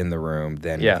with you in the room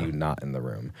than Yeah. with you not in the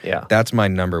room. Yeah. That's my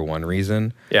number one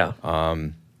reason. Yeah.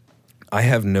 I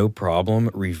have no problem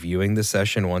reviewing the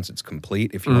session once it's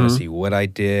complete. If you want to see what I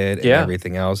did and Yeah.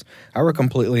 everything else, I work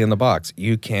completely in the box.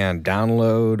 You can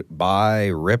download, buy,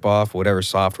 rip off whatever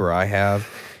software I have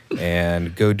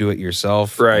and go do it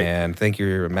yourself. Right. And think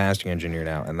you're a mastering engineer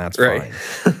now, and that's Right.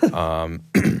 fine.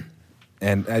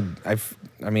 And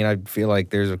I mean, I feel like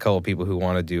there's a couple of people who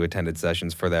want to do attended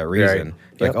sessions for that reason.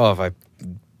 Yep. Like, oh, if I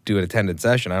do an attended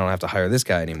session, I don't have to hire this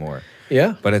guy anymore.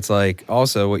 Yeah. But it's like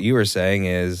also what you were saying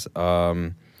is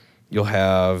you'll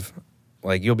have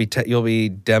like you'll be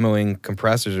demoing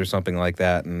compressors or something like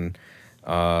that, and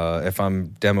if I'm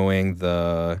demoing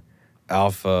the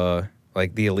Alpha,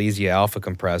 like the Elysia Alpha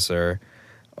compressor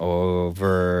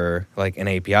over like an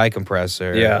API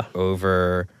compressor, Yeah.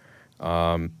 over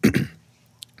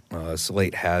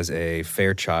Slate has a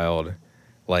Fairchild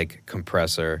like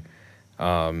compressor.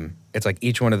 It's like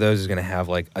each one of those is going to have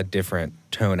like a different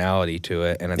tonality to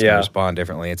it, and it's going Yeah. to respond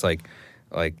differently. It's like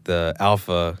the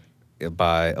Alpha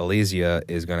by Elysia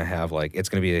is going to have like it's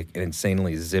going to be an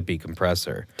insanely zippy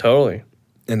compressor, Totally.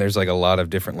 and there's like a lot of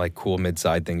different like cool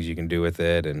mid-side things you can do with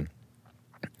it, and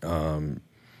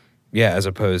Yeah, as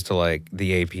opposed to like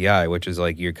the API, which is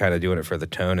like you're kind of doing it for the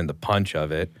tone and the punch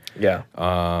of it. Yeah.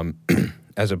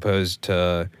 As opposed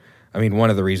to, I mean, one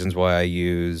of the reasons why I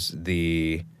use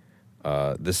the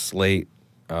Slate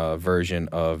version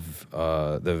of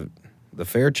the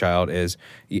Fairchild is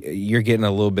you're getting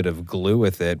a little bit of glue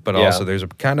with it, but also there's a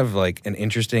kind of like an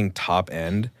interesting top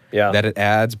end that it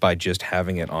adds by just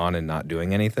having it on and not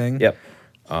doing anything. Yep.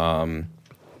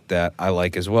 That I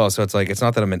like as well. So it's like, it's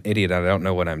not that I'm an idiot and I don't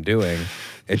know what I'm doing.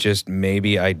 It's just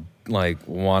maybe I like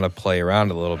want to play around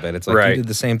a little bit. It's like you did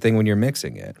the same thing when you're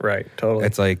mixing it. Right. Totally.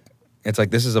 It's like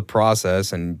this is a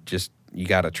process and just you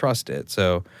got to trust it.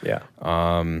 So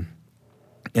and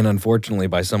unfortunately,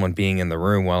 by someone being in the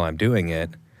room while I'm doing it,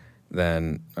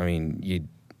 then I mean,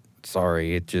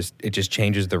 it just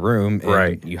changes the room.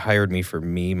 And you hired me for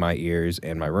me, my ears,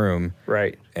 and my room.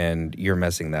 Right. And you're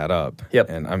messing that up. Yep.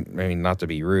 And I mean, not to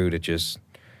be rude,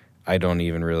 I don't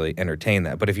even really entertain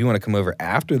that. But if you want to come over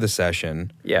after the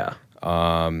session,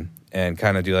 and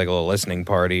kind of do like a little listening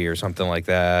party or something like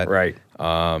that, right?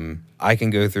 I can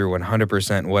go through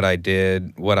 100% what I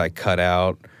did, what I cut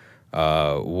out,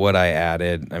 what I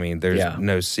added. I mean, there's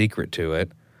no secret to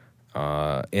it.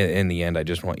 In the end, I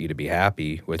just want you to be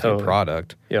happy with your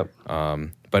product. Yep.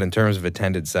 But in terms of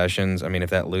attended sessions, I mean,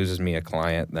 if that loses me a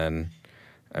client, then,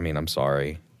 I mean, I'm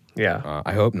sorry. Yeah.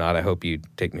 I hope not. I hope you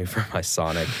take me for my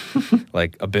sonic,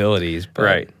 like, abilities. But,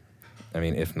 right. I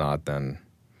mean, if not, then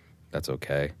that's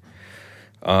okay.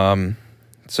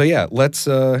 So, yeah, let's,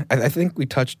 I think we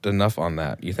touched enough on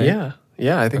that. You think? Yeah.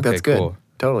 Yeah, I think that's good. Cool.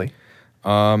 Totally.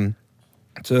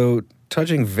 So,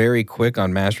 touching very quick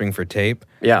on mastering for tape.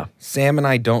 Yeah. Sam and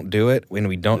I don't do it when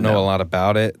we don't know a lot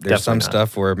about it. There's Definitely some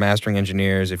stuff where mastering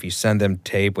engineers, if you send them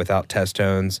tape without test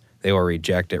tones, they will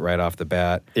reject it right off the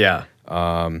bat. Yeah.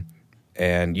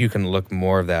 And you can look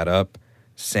more of that up.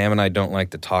 Sam and I don't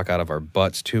like to talk out of our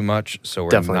butts too much, so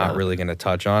we're not really going to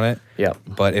touch on it. Yeah.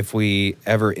 But if we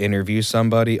ever interview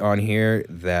somebody on here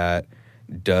that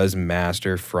does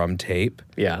master from tape,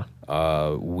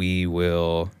 we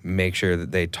will make sure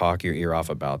that they talk your ear off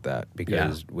about that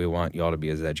because we want y'all to be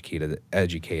as educated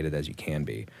as you can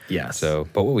be. Yes. So,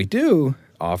 but what we do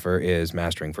offer is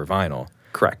mastering for vinyl.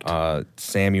 Correct.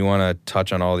 Sam, you want to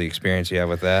touch on all the experience you have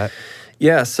with that?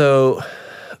 Yeah, so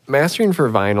mastering for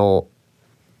vinyl,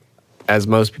 as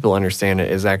most people understand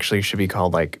it, is actually should be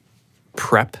called like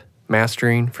prep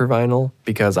mastering for vinyl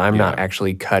because I'm not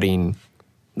actually cutting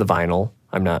the vinyl.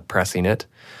 I'm not pressing it,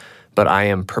 but I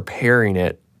am preparing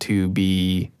it to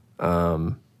be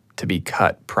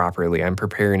cut properly. I'm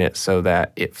preparing it so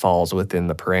that it falls within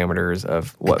the parameters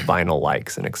of what vinyl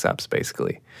likes and accepts,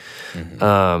 basically.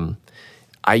 Mm-hmm.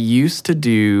 I used to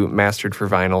do mastered for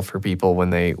vinyl for people when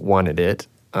they wanted it,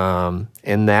 and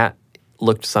that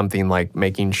looked something like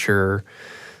making sure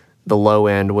the low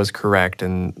end was correct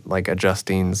and like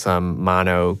adjusting some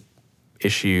mono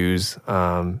issues,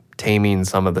 taming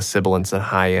some of the sibilance at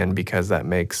high end because that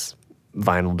makes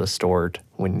vinyl distort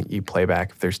when you play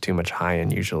back if there's too much high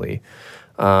end usually.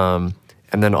 And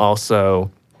then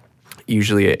also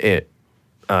usually it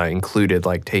included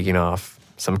like taking off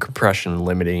some compression and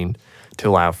limiting to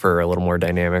allow for a little more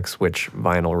dynamics, which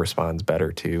vinyl responds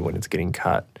better to when it's getting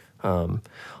cut.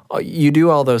 You do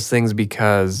all those things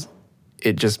because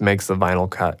it just makes the vinyl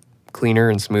cut cleaner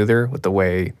and smoother with the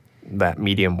way that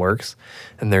medium works.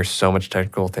 And there's so much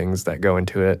technical things that go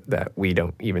into it that we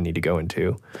don't even need to go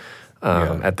into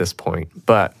at this point.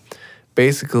 But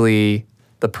basically,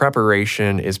 the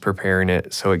preparation is preparing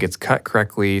it so it gets cut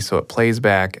correctly, so it plays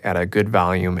back at a good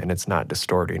volume and it's not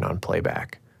distorting on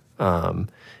playback.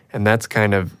 And that's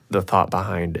kind of the thought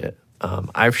behind it.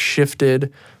 I've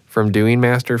shifted from doing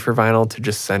master for vinyl to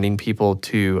just sending people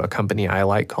to a company I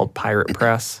like called Pirate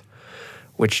Press,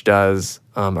 which does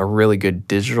a really good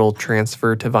digital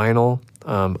transfer to vinyl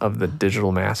of the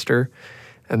digital master.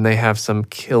 And they have some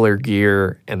killer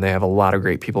gear, and they have a lot of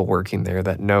great people working there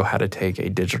that know how to take a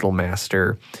digital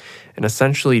master and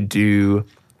essentially do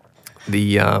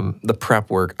the prep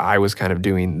work I was kind of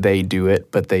doing. They do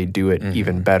it, but they do it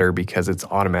even better because it's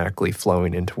automatically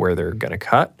flowing into where they're going to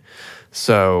cut.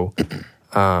 So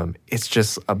it's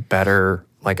just a better,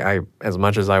 as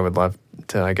much as I would love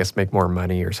to, I guess, make more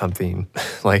money or something,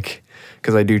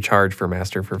 because I do charge for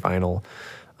master for vinyl,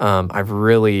 I've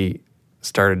really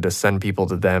started to send people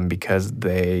to them because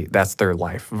that's their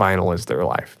life. Vinyl is their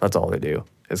life. That's all they do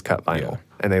is cut vinyl.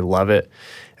 And they love it.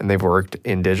 And they've worked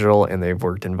in digital and they've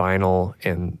worked in vinyl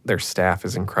and their staff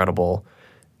is incredible.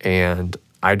 And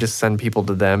I just send people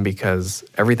to them because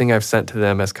everything I've sent to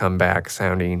them has come back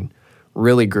sounding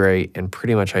really great and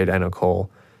pretty much identical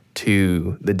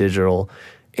to the digital.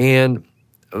 And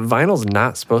vinyl's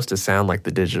not supposed to sound like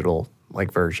the digital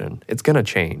like version. It's gonna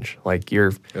change. Like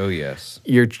you're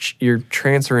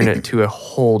transferring it to a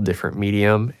whole different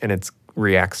medium, and it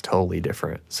reacts totally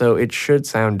different. So it should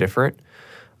sound different.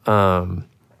 And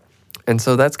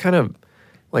so that's kind of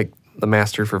like the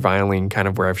master for vinyling, kind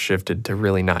of where I've shifted to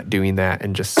really not doing that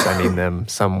and just sending them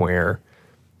somewhere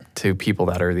to people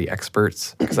that are the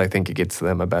experts, because I think it gets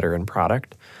them a better end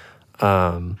product.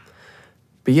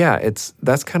 But yeah,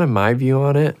 that's kind of my view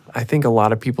on it. I think a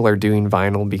lot of people are doing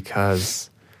vinyl because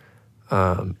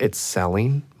it's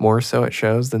selling more so at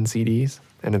shows than CDs,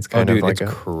 and it's kind of like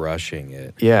it's crushing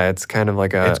it. Yeah, it's kind of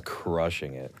like it's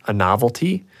crushing it. A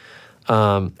novelty.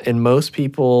 And most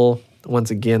people, once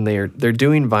again, they're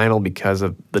doing vinyl because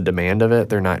of the demand of it.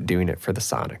 They're not doing it for the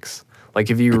sonics. Like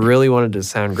if you really wanted to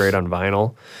sound great on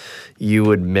vinyl, you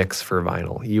would mix for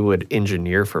vinyl. You would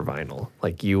engineer for vinyl.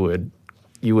 Like you would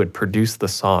produce the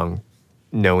song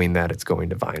knowing that it's going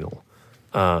to vinyl.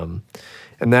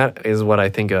 And that is what I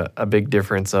think a big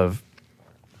difference of.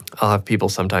 I'll have people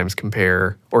sometimes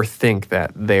compare or think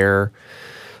that their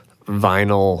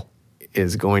vinyl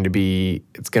is going to be,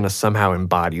 it's going to somehow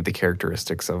embody the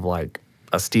characteristics of like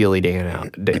a Steely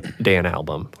Dan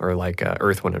album, or like a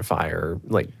Earth, Wind & Fire.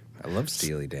 Like, I love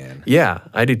Steely Dan. Yeah,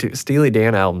 I do too. Steely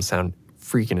Dan albums sound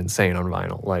freaking insane on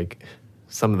vinyl. Like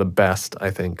some of the best, I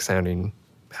think, sounding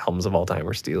albums of all time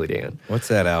are Steely Dan. What's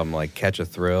that album, like Catch a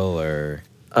Thrill or?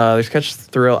 There's Catch a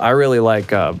Thrill. I really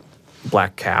like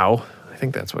Black Cow. I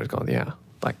think that's what it's called. Yeah,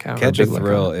 Black Cow. Catch a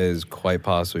Thrill is quite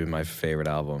possibly my favorite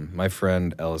album. My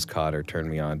friend Ellis Cotter turned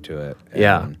me on to it.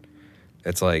 And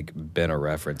it's like been a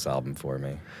reference album for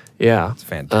me. Yeah. It's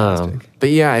fantastic. But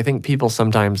yeah, I think people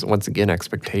sometimes, once again,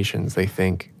 expectations, they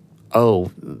think,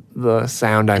 oh, the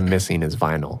sound I'm missing is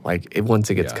vinyl. Like once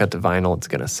it gets cut to vinyl, it's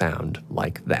going to sound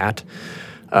like that.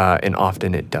 And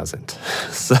often it doesn't.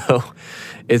 So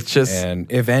it's just...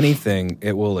 And if anything,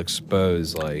 it will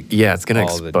expose like... Yeah, it's going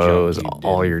to expose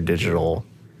all your digital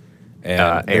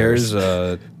and there's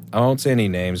I won't say any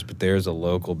names, but there's a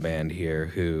local band here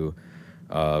who...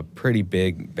 pretty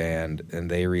big band, and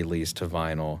they released to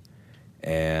vinyl,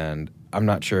 and I'm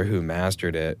not sure who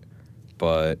mastered it,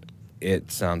 but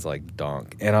it sounds like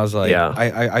donk. And I was like,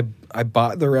 I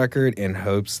bought the record in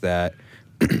hopes that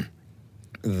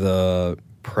the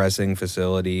pressing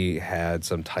facility had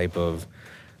some type of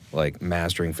like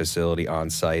mastering facility on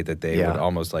site that they would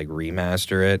almost like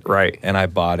remaster it. Right. And I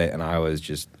bought it, and I was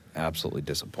just absolutely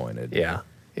disappointed. Yeah.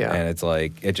 Yeah. And it's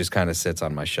like, it just kind of sits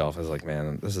on my shelf. I was like,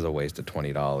 man, this is a waste of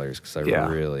 $20 because I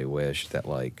really wish that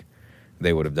like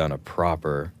they would have done a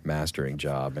proper mastering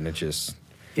job. And it just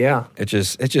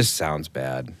sounds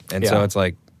bad. And so it's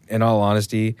like, in all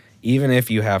honesty, even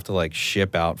if you have to like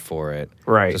ship out for it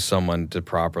to someone to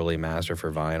properly master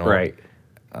for vinyl,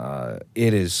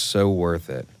 it is so worth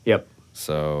it. Yep.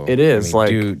 So it is, I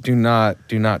mean, do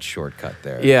not shortcut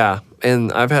there. Yeah.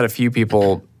 And I've had a few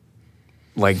people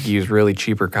like use really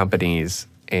cheaper companies,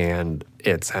 and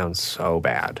it sounds so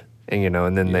bad. And,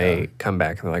 and then they come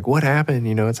back and they're like, what happened?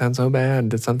 It sounds so bad.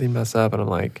 Did something mess up? And I'm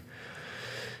like,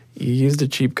 you used a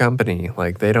cheap company.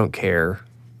 Like, they don't care.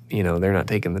 They're not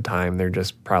taking the time. They're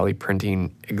just probably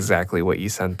printing exactly what you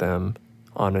sent them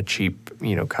on a cheap,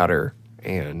 cutter,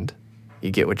 and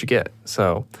you get what you get.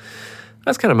 So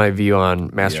that's kind of my view on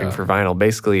mastering for vinyl.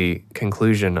 Basically,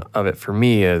 conclusion of it for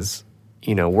me is,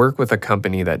 work with a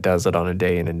company that does it on a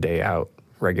day in and day out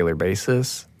regular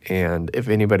basis. And if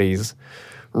anybody's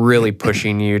really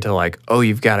pushing you to like, oh,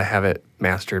 you've got to have it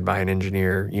mastered by an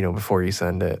engineer, before you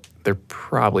send it, they're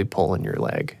probably pulling your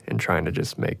leg and trying to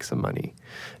just make some money.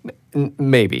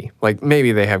 Maybe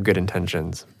they have good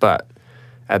intentions, but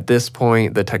at this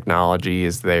point, the technology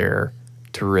is there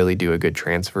to really do a good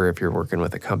transfer if you're working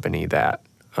with a company that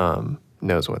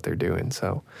knows what they're doing.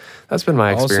 So that's been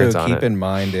my experience on it. Also, keep in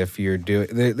mind if you're doing...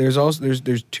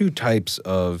 There's two types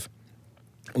of,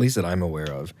 at least that I'm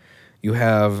aware of. You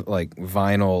have like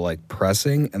vinyl like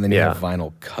pressing, and then you have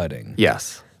vinyl cutting.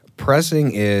 Yes.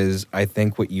 Pressing is, I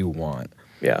think, what you want.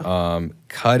 Yeah.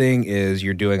 Cutting is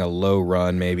you're doing a low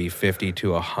run, maybe 50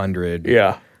 to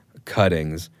 100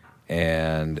 cuttings,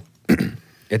 and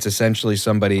it's essentially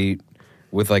somebody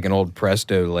with like an old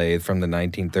Presto lathe from the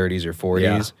 1930s or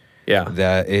 40s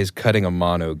that is cutting a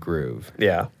mono groove.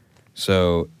 Yeah.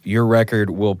 So your record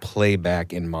will play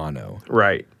back in mono.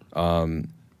 Right.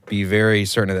 Be very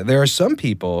certain of that. There are some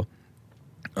people,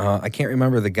 I can't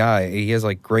remember the guy, he has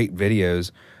like great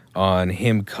videos on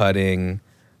him cutting,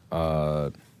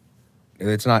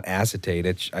 it's not acetate,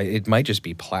 it might just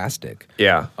be plastic.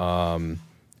 Yeah.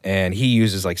 and he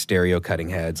uses like stereo cutting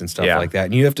heads and stuff Yeah. like that.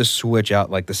 And you have to switch out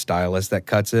like the stylus that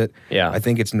cuts it. Yeah. I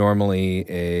think it's normally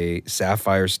a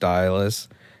sapphire stylus,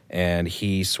 and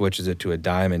he switches it to a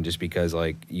diamond just because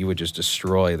like you would just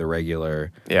destroy the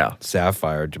regular Yeah.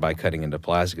 sapphire by cutting into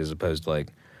plastic as opposed to like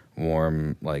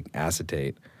warm like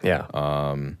acetate. Yeah.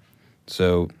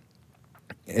 So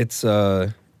it's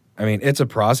it's a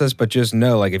process, but just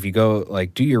know, like, if you go,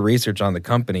 like, do your research on the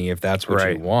company if that's what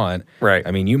Right. you want. Right.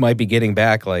 I mean, you might be getting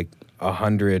back, like,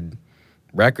 100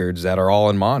 records that are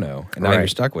all in mono, and now Right. you're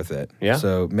stuck with it. Yeah.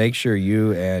 So make sure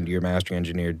you and your mastering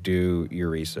engineer do your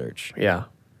research. Yeah.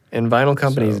 And vinyl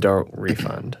companies So- don't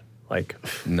refund. Like,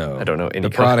 No. I don't know any The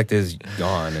product is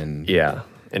gone, and Yeah.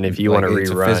 And if you like, want to it's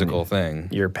rerun, a physical thing.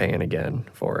 you're paying again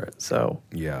for it. So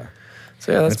Yeah.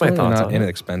 yeah, that's it's my really thoughts not on it.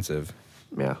 inexpensive.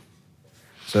 Yeah.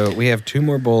 So we have 2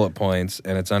 more bullet points,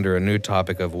 and it's under a new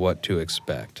topic of what to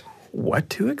expect. What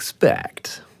to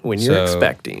expect when you're So-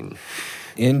 expecting.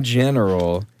 In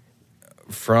general,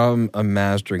 from a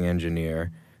mastering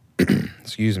engineer,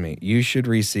 excuse me, you should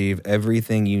receive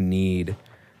everything you need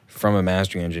from a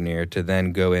mastering engineer to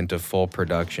then go into full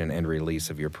production and release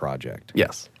of your project.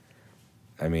 Yes.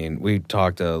 I mean, we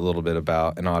talked a little bit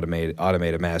about an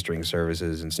automated mastering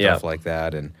services and stuff Yeah. like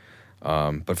that, and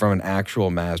but from an actual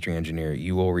mastering engineer,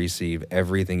 you will receive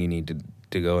everything you need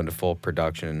to go into full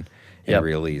production and Yep.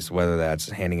 release, whether that's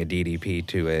handing a DDP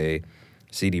to a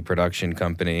CD production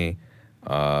company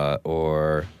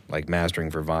or like mastering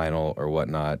for vinyl or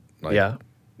whatnot. Like, Yeah.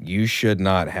 you should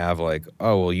not have like,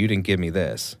 oh, well, you didn't give me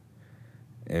this.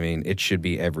 I mean, it should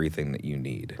be everything that you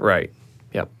need. Right.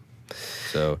 Yep.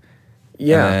 So,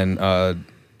 Yeah. And then,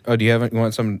 do you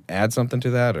want add something to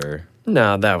that, or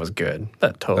No, that was good.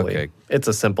 That totally. Okay. It's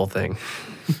a simple thing.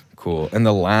 cool? And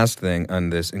the last thing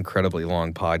on this incredibly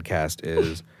long podcast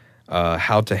is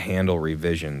how to handle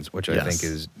revisions, which I Yes.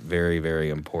 think is very, very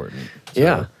important. So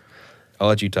Yeah. I'll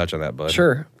let you touch on that, bud.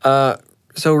 Sure.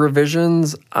 So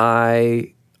revisions,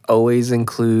 I always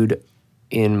include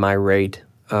in my rate.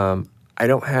 I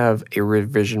don't have a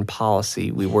revision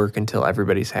policy. We work until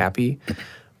everybody's happy,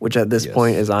 which at this Yes.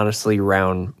 point is honestly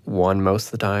round 1 most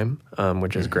of the time,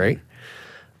 which is great.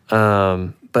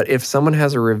 But if someone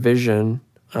has a revision,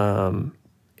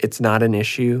 it's not an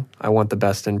issue. I want the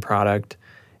best in product.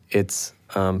 It's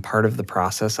part of the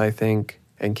process, I think,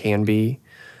 and can be.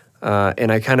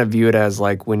 And I kind of view it as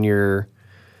like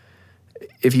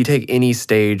if you take any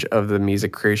stage of the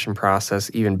music creation process,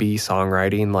 even be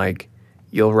songwriting, like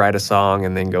you'll write a song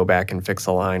and then go back and fix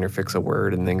a line or fix a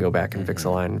word and then go back and fix a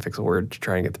line and fix a word to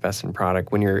try and get the best in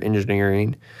product. When you're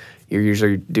engineering, you're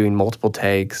usually doing multiple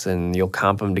takes and you'll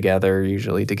comp them together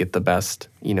usually to get the best,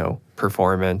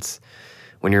 performance.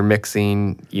 When you're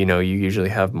mixing, you usually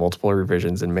have multiple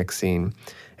revisions in mixing.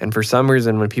 And for some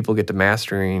reason, when people get to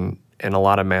mastering, and a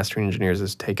lot of mastering engineers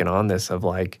has taken on this of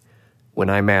like, when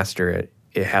I master it,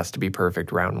 it has to be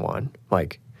perfect round 1.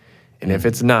 Like, and if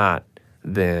it's not,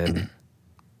 then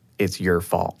it's your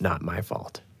fault, not my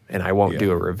fault. And I won't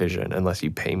do a revision unless you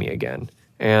pay me again.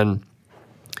 And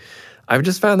I've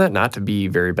just found that not to be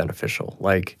very beneficial.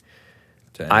 Like,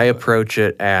 I approach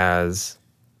it as,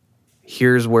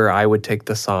 here's where I would take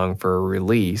the song for a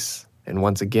release. And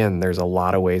once again, there's a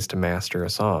lot of ways to master a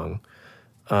song,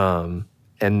 and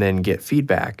then get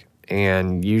feedback.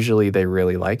 And usually they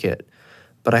really like it.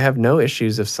 But I have no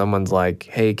issues if someone's like,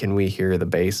 hey, can we hear the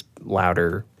bass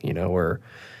louder, or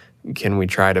can we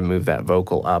try to move that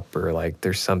vocal up, or like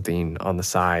there's something on the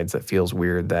sides that feels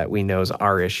weird that we know is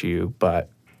our issue, but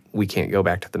we can't go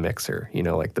back to the mixer,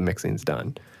 like the mixing's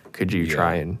done. Could you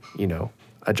try and,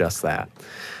 adjust that?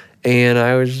 And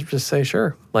I would just say,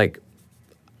 sure. Like,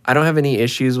 I don't have any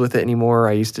issues with it anymore.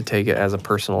 I used to take it as a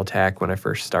personal attack when I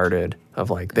first started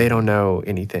of like, they don't know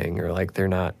anything, or like they're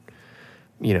not,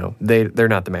 they're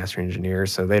not the master engineer,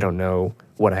 so they don't know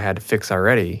what I had to fix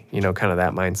already, kind of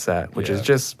that mindset, which is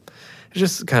it's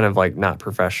just kind of like not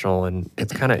professional, and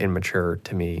it's kind of immature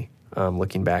to me,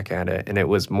 looking back at it. And it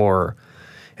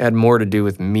had more to do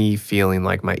with me feeling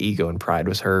like my ego and pride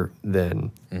was hurt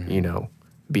than,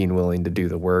 being willing to do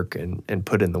the work and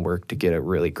put in the work to get a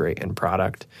really great end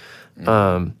product.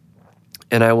 And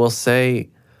I will say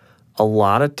a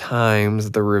lot of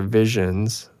times the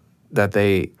revisions that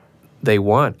they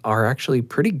want are actually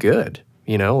pretty good,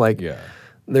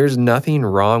 there's nothing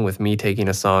wrong with me taking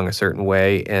a song a certain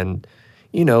way. And,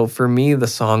 for me, the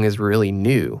song is really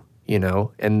new,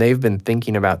 and they've been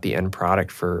thinking about the end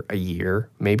product for a year,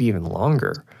 maybe even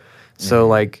longer. So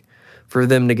like for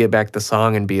them to get back the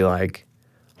song and be like,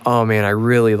 oh man, I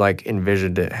really like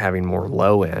envisioned it having more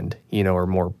low end, or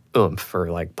more oomph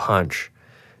or like punch.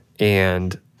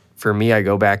 And for me, I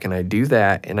go back and I do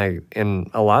that, and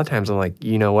a lot of times I'm like,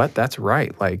 you know what, that's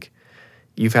right. Like,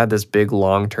 you've had this big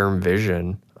long-term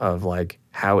vision of like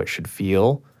how it should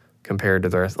feel compared to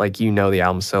the rest. Like, you know the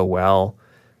album so well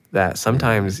that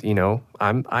sometimes, you know,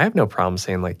 I have no problem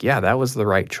saying like, yeah, that was the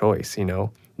right choice. You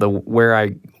know, where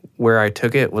I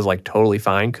took it was like totally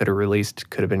fine. Could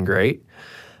have been great,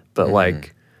 but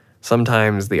like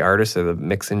sometimes the artist or the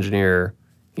mix engineer,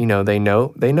 you know, they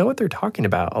know what they're talking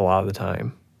about a lot of the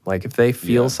time. Like if they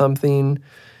feel something,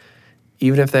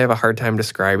 even if they have a hard time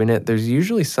describing it, there's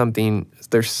usually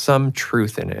there's some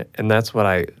truth in it. And that's what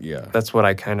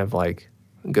I kind of like,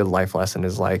 a good life lesson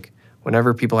is like,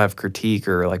 whenever people have critique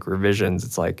or like revisions,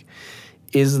 it's like,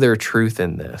 is there truth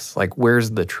in this? Like,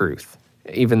 where's the truth?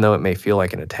 Even though it may feel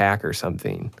like an attack or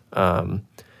something,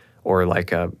 or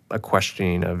like a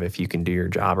questioning of if you can do your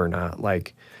job or not.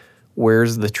 Like,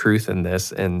 where's the truth in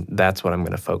this? And that's what I'm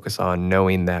going to focus on,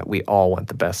 knowing that we all want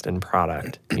the best in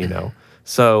product, you know?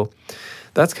 So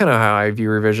that's kind of how I view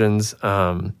revisions.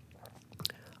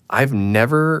 I've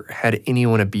never had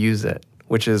anyone abuse it,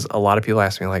 which is a lot of people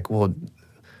ask me like, well,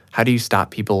 how do you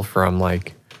stop people from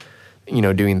like, you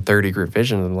know, doing 30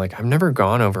 revisions? I'm like, I've never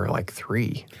gone over like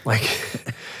 3. Like,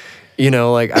 you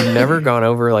know, like I've never gone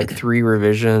over like 3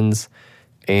 revisions,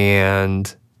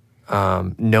 and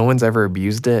no one's ever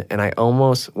abused it. And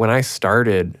when I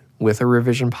started with a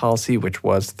revision policy, which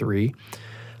was 3,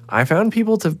 I found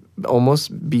people to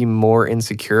almost be more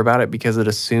insecure about it because it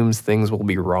assumes things will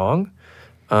be wrong.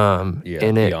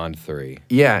 Beyond 3.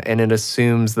 Yeah, and it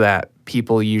assumes that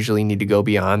people usually need to go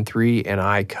beyond 3, and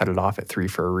I cut it off at 3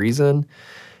 for a reason.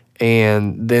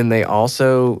 And then they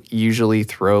also usually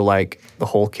throw like the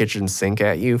whole kitchen sink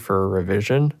at you for a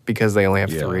revision because they only have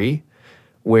 3,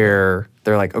 where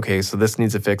they're like, okay, so this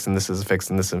needs a fix, and this is a fix,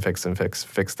 and this and fix, and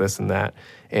fix this and that,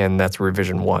 and that's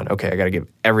revision 1. Okay, I got to give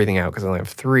everything out because I only have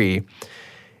 3.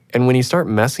 And when you start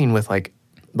messing with like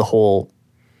the whole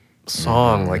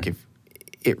song, like if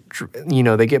you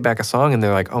know, they get back a song and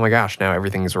they're like, oh my gosh, now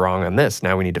everything's wrong on this.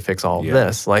 Now we need to fix all of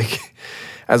this. Like,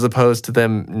 as opposed to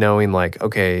them knowing like,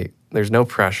 okay, there's no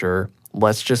pressure.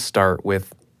 Let's just start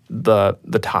with the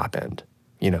top end,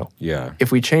 you know? Yeah.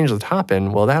 If we change the top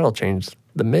end, well, that'll change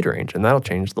the mid-range and that'll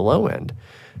change the low end.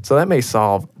 So that may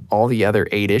solve all the other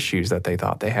 8 issues that they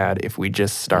thought they had if we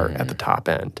just start at the top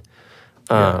end.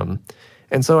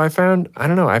 And so I found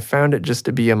it just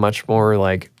to be a much more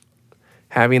like,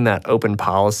 having that open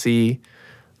policy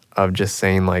of just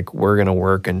saying like, we're going to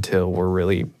work until we're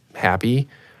really happy,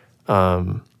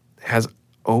 has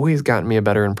always gotten me a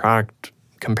better in product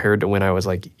compared to when I was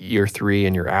like year 3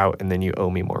 and you're out and then you owe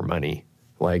me more money.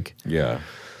 Like, I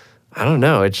don't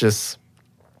know. It's just,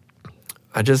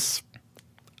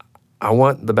 I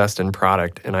want the best in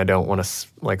product, and I don't want to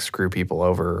like screw people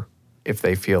over if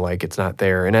they feel like it's not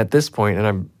there. And at this point, and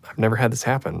I've never had this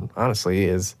happen, honestly,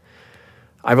 is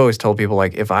I've always told people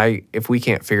like, if we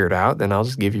can't figure it out, then I'll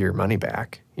just give you your money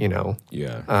back, you know?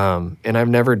 Yeah. And I've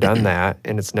never done that,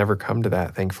 and it's never come to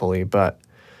that, thankfully. But,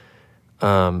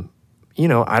 you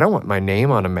know, I don't want my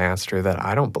name on a master that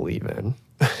I don't believe in,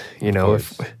 you know?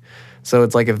 So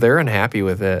it's like, if they're unhappy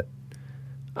with it,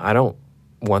 I don't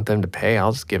want them to pay.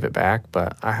 I'll just give it back,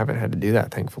 but I haven't had to do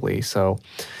that, thankfully. So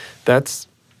that's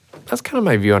kind of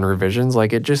my view on revisions.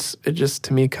 Like, it just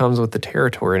to me comes with the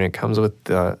territory, and it comes with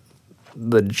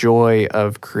the joy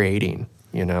of creating,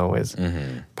 you know, is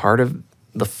part of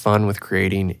the fun with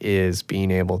creating is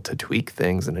being able to tweak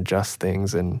things and adjust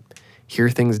things and hear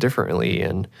things differently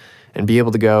and be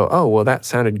able to go, oh, well, that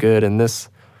sounded good. And this,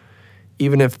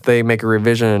 even if they make a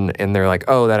revision and they're like,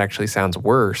 oh, that actually sounds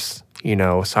worse, you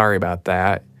know, sorry about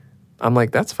that. I'm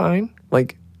like, that's fine.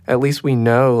 Like, at least we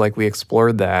know, like, we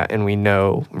explored that, and we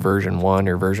know version 1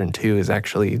 or version 2 is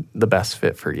actually the best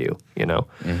fit for you, you know?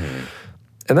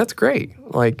 And that's great.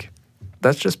 Like,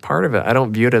 that's just part of it. I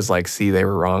don't view it as like, see, they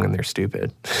were wrong and they're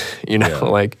stupid. You know,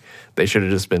 like, they should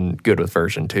have just been good with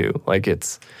version 2. Like,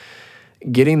 it's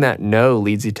getting that no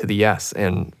leads you to the yes.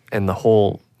 And the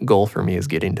whole goal for me is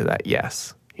getting to that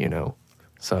yes, you know?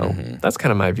 So that's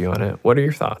kind of my view on it. What are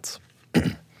your thoughts?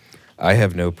 I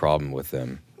have no problem with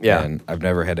them. Yeah. And I've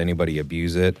never had anybody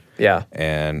abuse it. Yeah.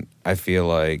 And I feel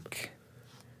like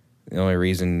the only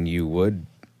reason you would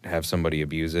have somebody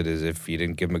abuse it is if you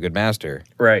didn't give them a good master.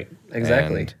 Right.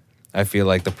 Exactly. And I feel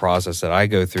like the process that I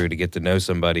go through to get to know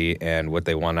somebody and what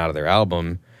they want out of their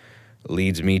album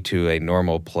leads me to a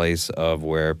normal place of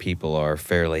where people are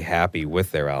fairly happy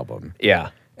with their album. Yeah.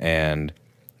 And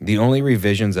the only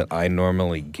revisions that I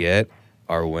normally get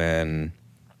are when,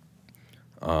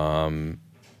 I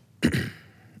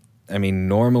mean,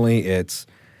 normally it's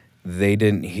they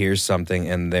didn't hear something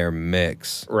in their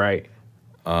mix. Right.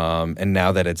 And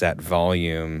now that it's at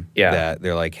volume, Yeah. that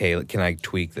they're like, hey, can I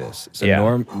tweak this? So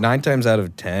Yeah. 9 times out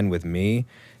of 10 with me,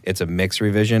 it's a mix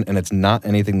revision, and it's not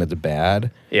anything that's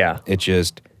bad. Yeah. It's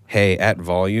just, hey, at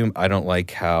volume, I don't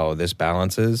like how this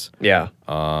balances. Yeah.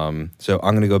 So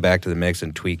I'm going to go back to the mix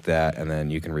and tweak that, and then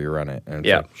you can rerun it. And it's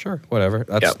Yeah. like, sure, whatever.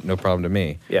 That's no problem to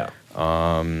me. Yeah.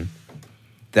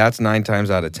 That's 9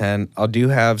 times out of 10. I'll do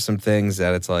have some things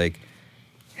that it's like,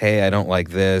 hey, I don't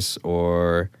like this,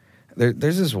 or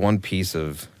there's this one piece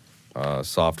of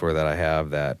software that I have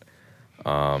that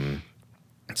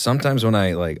sometimes when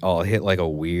I'll hit like a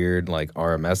weird like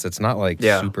RMS that's not like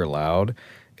super loud,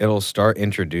 it'll start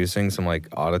introducing some like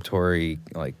auditory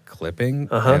like clipping,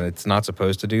 and it's not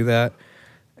supposed to do that.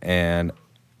 And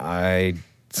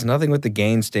it's nothing with the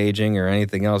gain staging or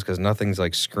anything else, because nothing's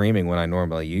like screaming when I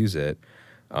normally use it.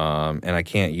 And I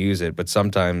can't use it, but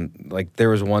sometimes, like there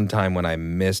was one time when I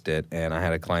missed it, and I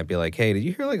had a client be like, hey, did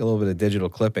you hear like a little bit of digital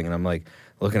clipping? And I'm like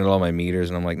looking at all my meters,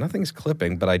 and I'm like, nothing's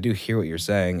clipping, but I do hear what you're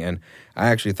saying. And I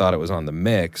actually thought it was on the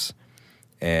mix,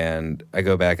 and I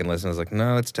go back and listen. I was like,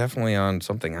 no, it's definitely on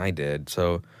something I did.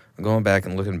 So I'm going back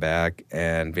and looking back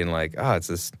and being like, it's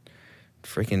this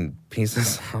freaking piece of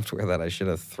software that I should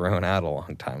have thrown out a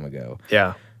long time ago.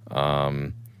 Yeah.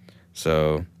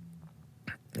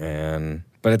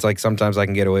 But it's like sometimes I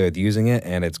can get away with using it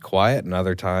and it's quiet, and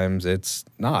other times it's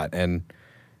not. And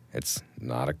it's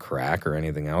not a crack or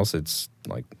anything else. It's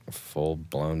like a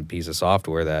full-blown piece of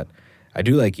software that I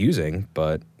do like using,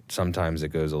 but sometimes it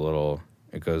goes a little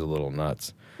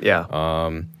nuts. Yeah.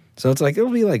 So it's like, it'll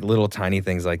be like little tiny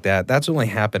things like that. That's only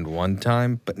happened one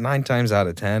time, but 9 times out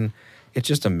of 10, it's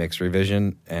just a mix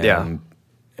revision. And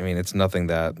I mean, it's nothing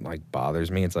that like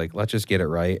bothers me. It's like, let's just get it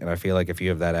right. And I feel like if you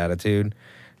have that attitude,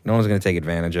 no one's going to take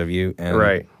advantage of you. And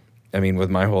Right. I mean,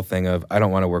 with my whole thing of I don't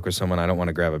want to work with someone I don't want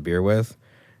to grab a beer with,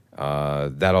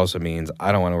 that also means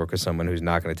I don't want to work with someone who's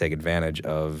not going to take advantage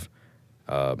of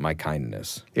my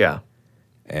kindness. Yeah.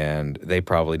 And they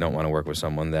probably don't want to work with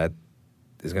someone that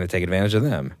is going to take advantage of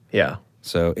them. Yeah.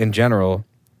 So in general,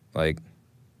 like,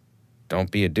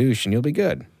 don't be a douche and you'll be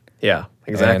good. Yeah.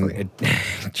 Exactly. And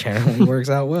it generally works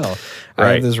out well. I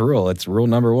Right. have this rule. It's rule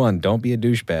number 1. Don't be a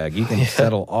douchebag. You can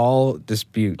settle all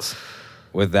disputes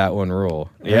with that one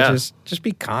rule. And Yeah. just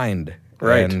be kind.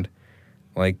 Right. And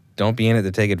like, don't be in it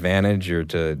to take advantage or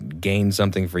to gain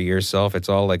something for yourself. It's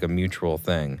all like a mutual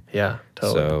thing. Yeah.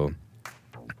 Totally. So,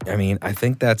 I mean, I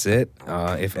think that's it.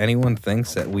 If anyone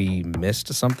thinks that we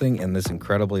missed something in this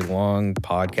incredibly long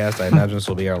podcast, I imagine this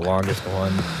will be our longest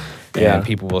one. Yeah. And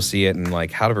people will see it and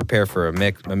like how to prepare for a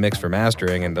mix for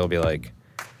mastering, and they'll be like,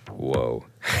 "Whoa."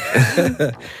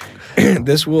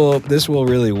 This will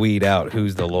really weed out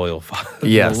who's the loyal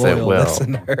Yes, the loyal it will.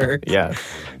 listener. Yeah.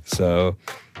 So,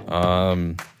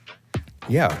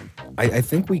 yeah, I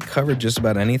think we covered just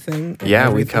about anything. and Yeah.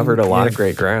 We everything. covered a lot of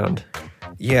great ground.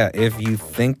 Yeah, if you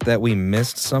think that we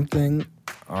missed something,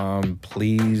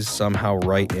 please somehow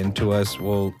write into us.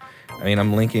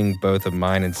 I'm linking both of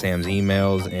mine and Sam's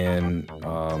emails in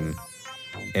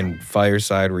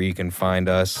Fireside, where you can find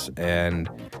us, and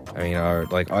I mean, our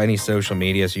like any social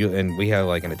media. So and we have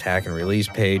like an attack and release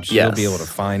page. So Yes. you'll be able to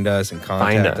find us and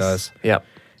Find contact us. us. Yep.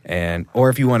 Or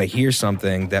if you want to hear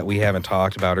something that we haven't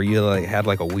talked about, or you like had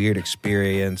like a weird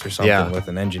experience or something with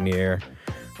an engineer,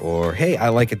 or hey, I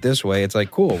like it this way. It's like,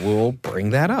 cool, we'll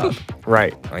bring that up.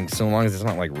 Right. Like, so long as it's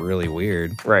not like really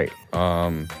weird. Right.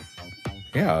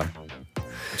 Yeah.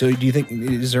 So do you think,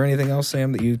 is there anything else,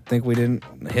 Sam, that you think we didn't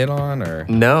hit on, or?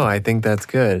 No, I think that's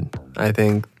good. I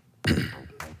think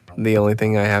the only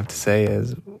thing I have to say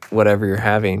is whatever you're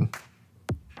having,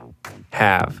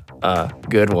 have a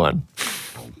good one.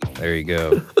 There you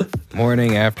go.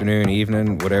 Morning, afternoon,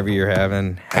 evening, whatever you're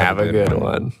having, Have a good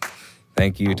one.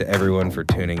 Thank you to everyone for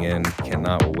tuning in.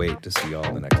 Cannot wait to see y'all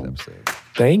in the next episode.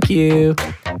 Thank you.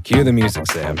 Cue the music,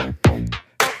 Sam.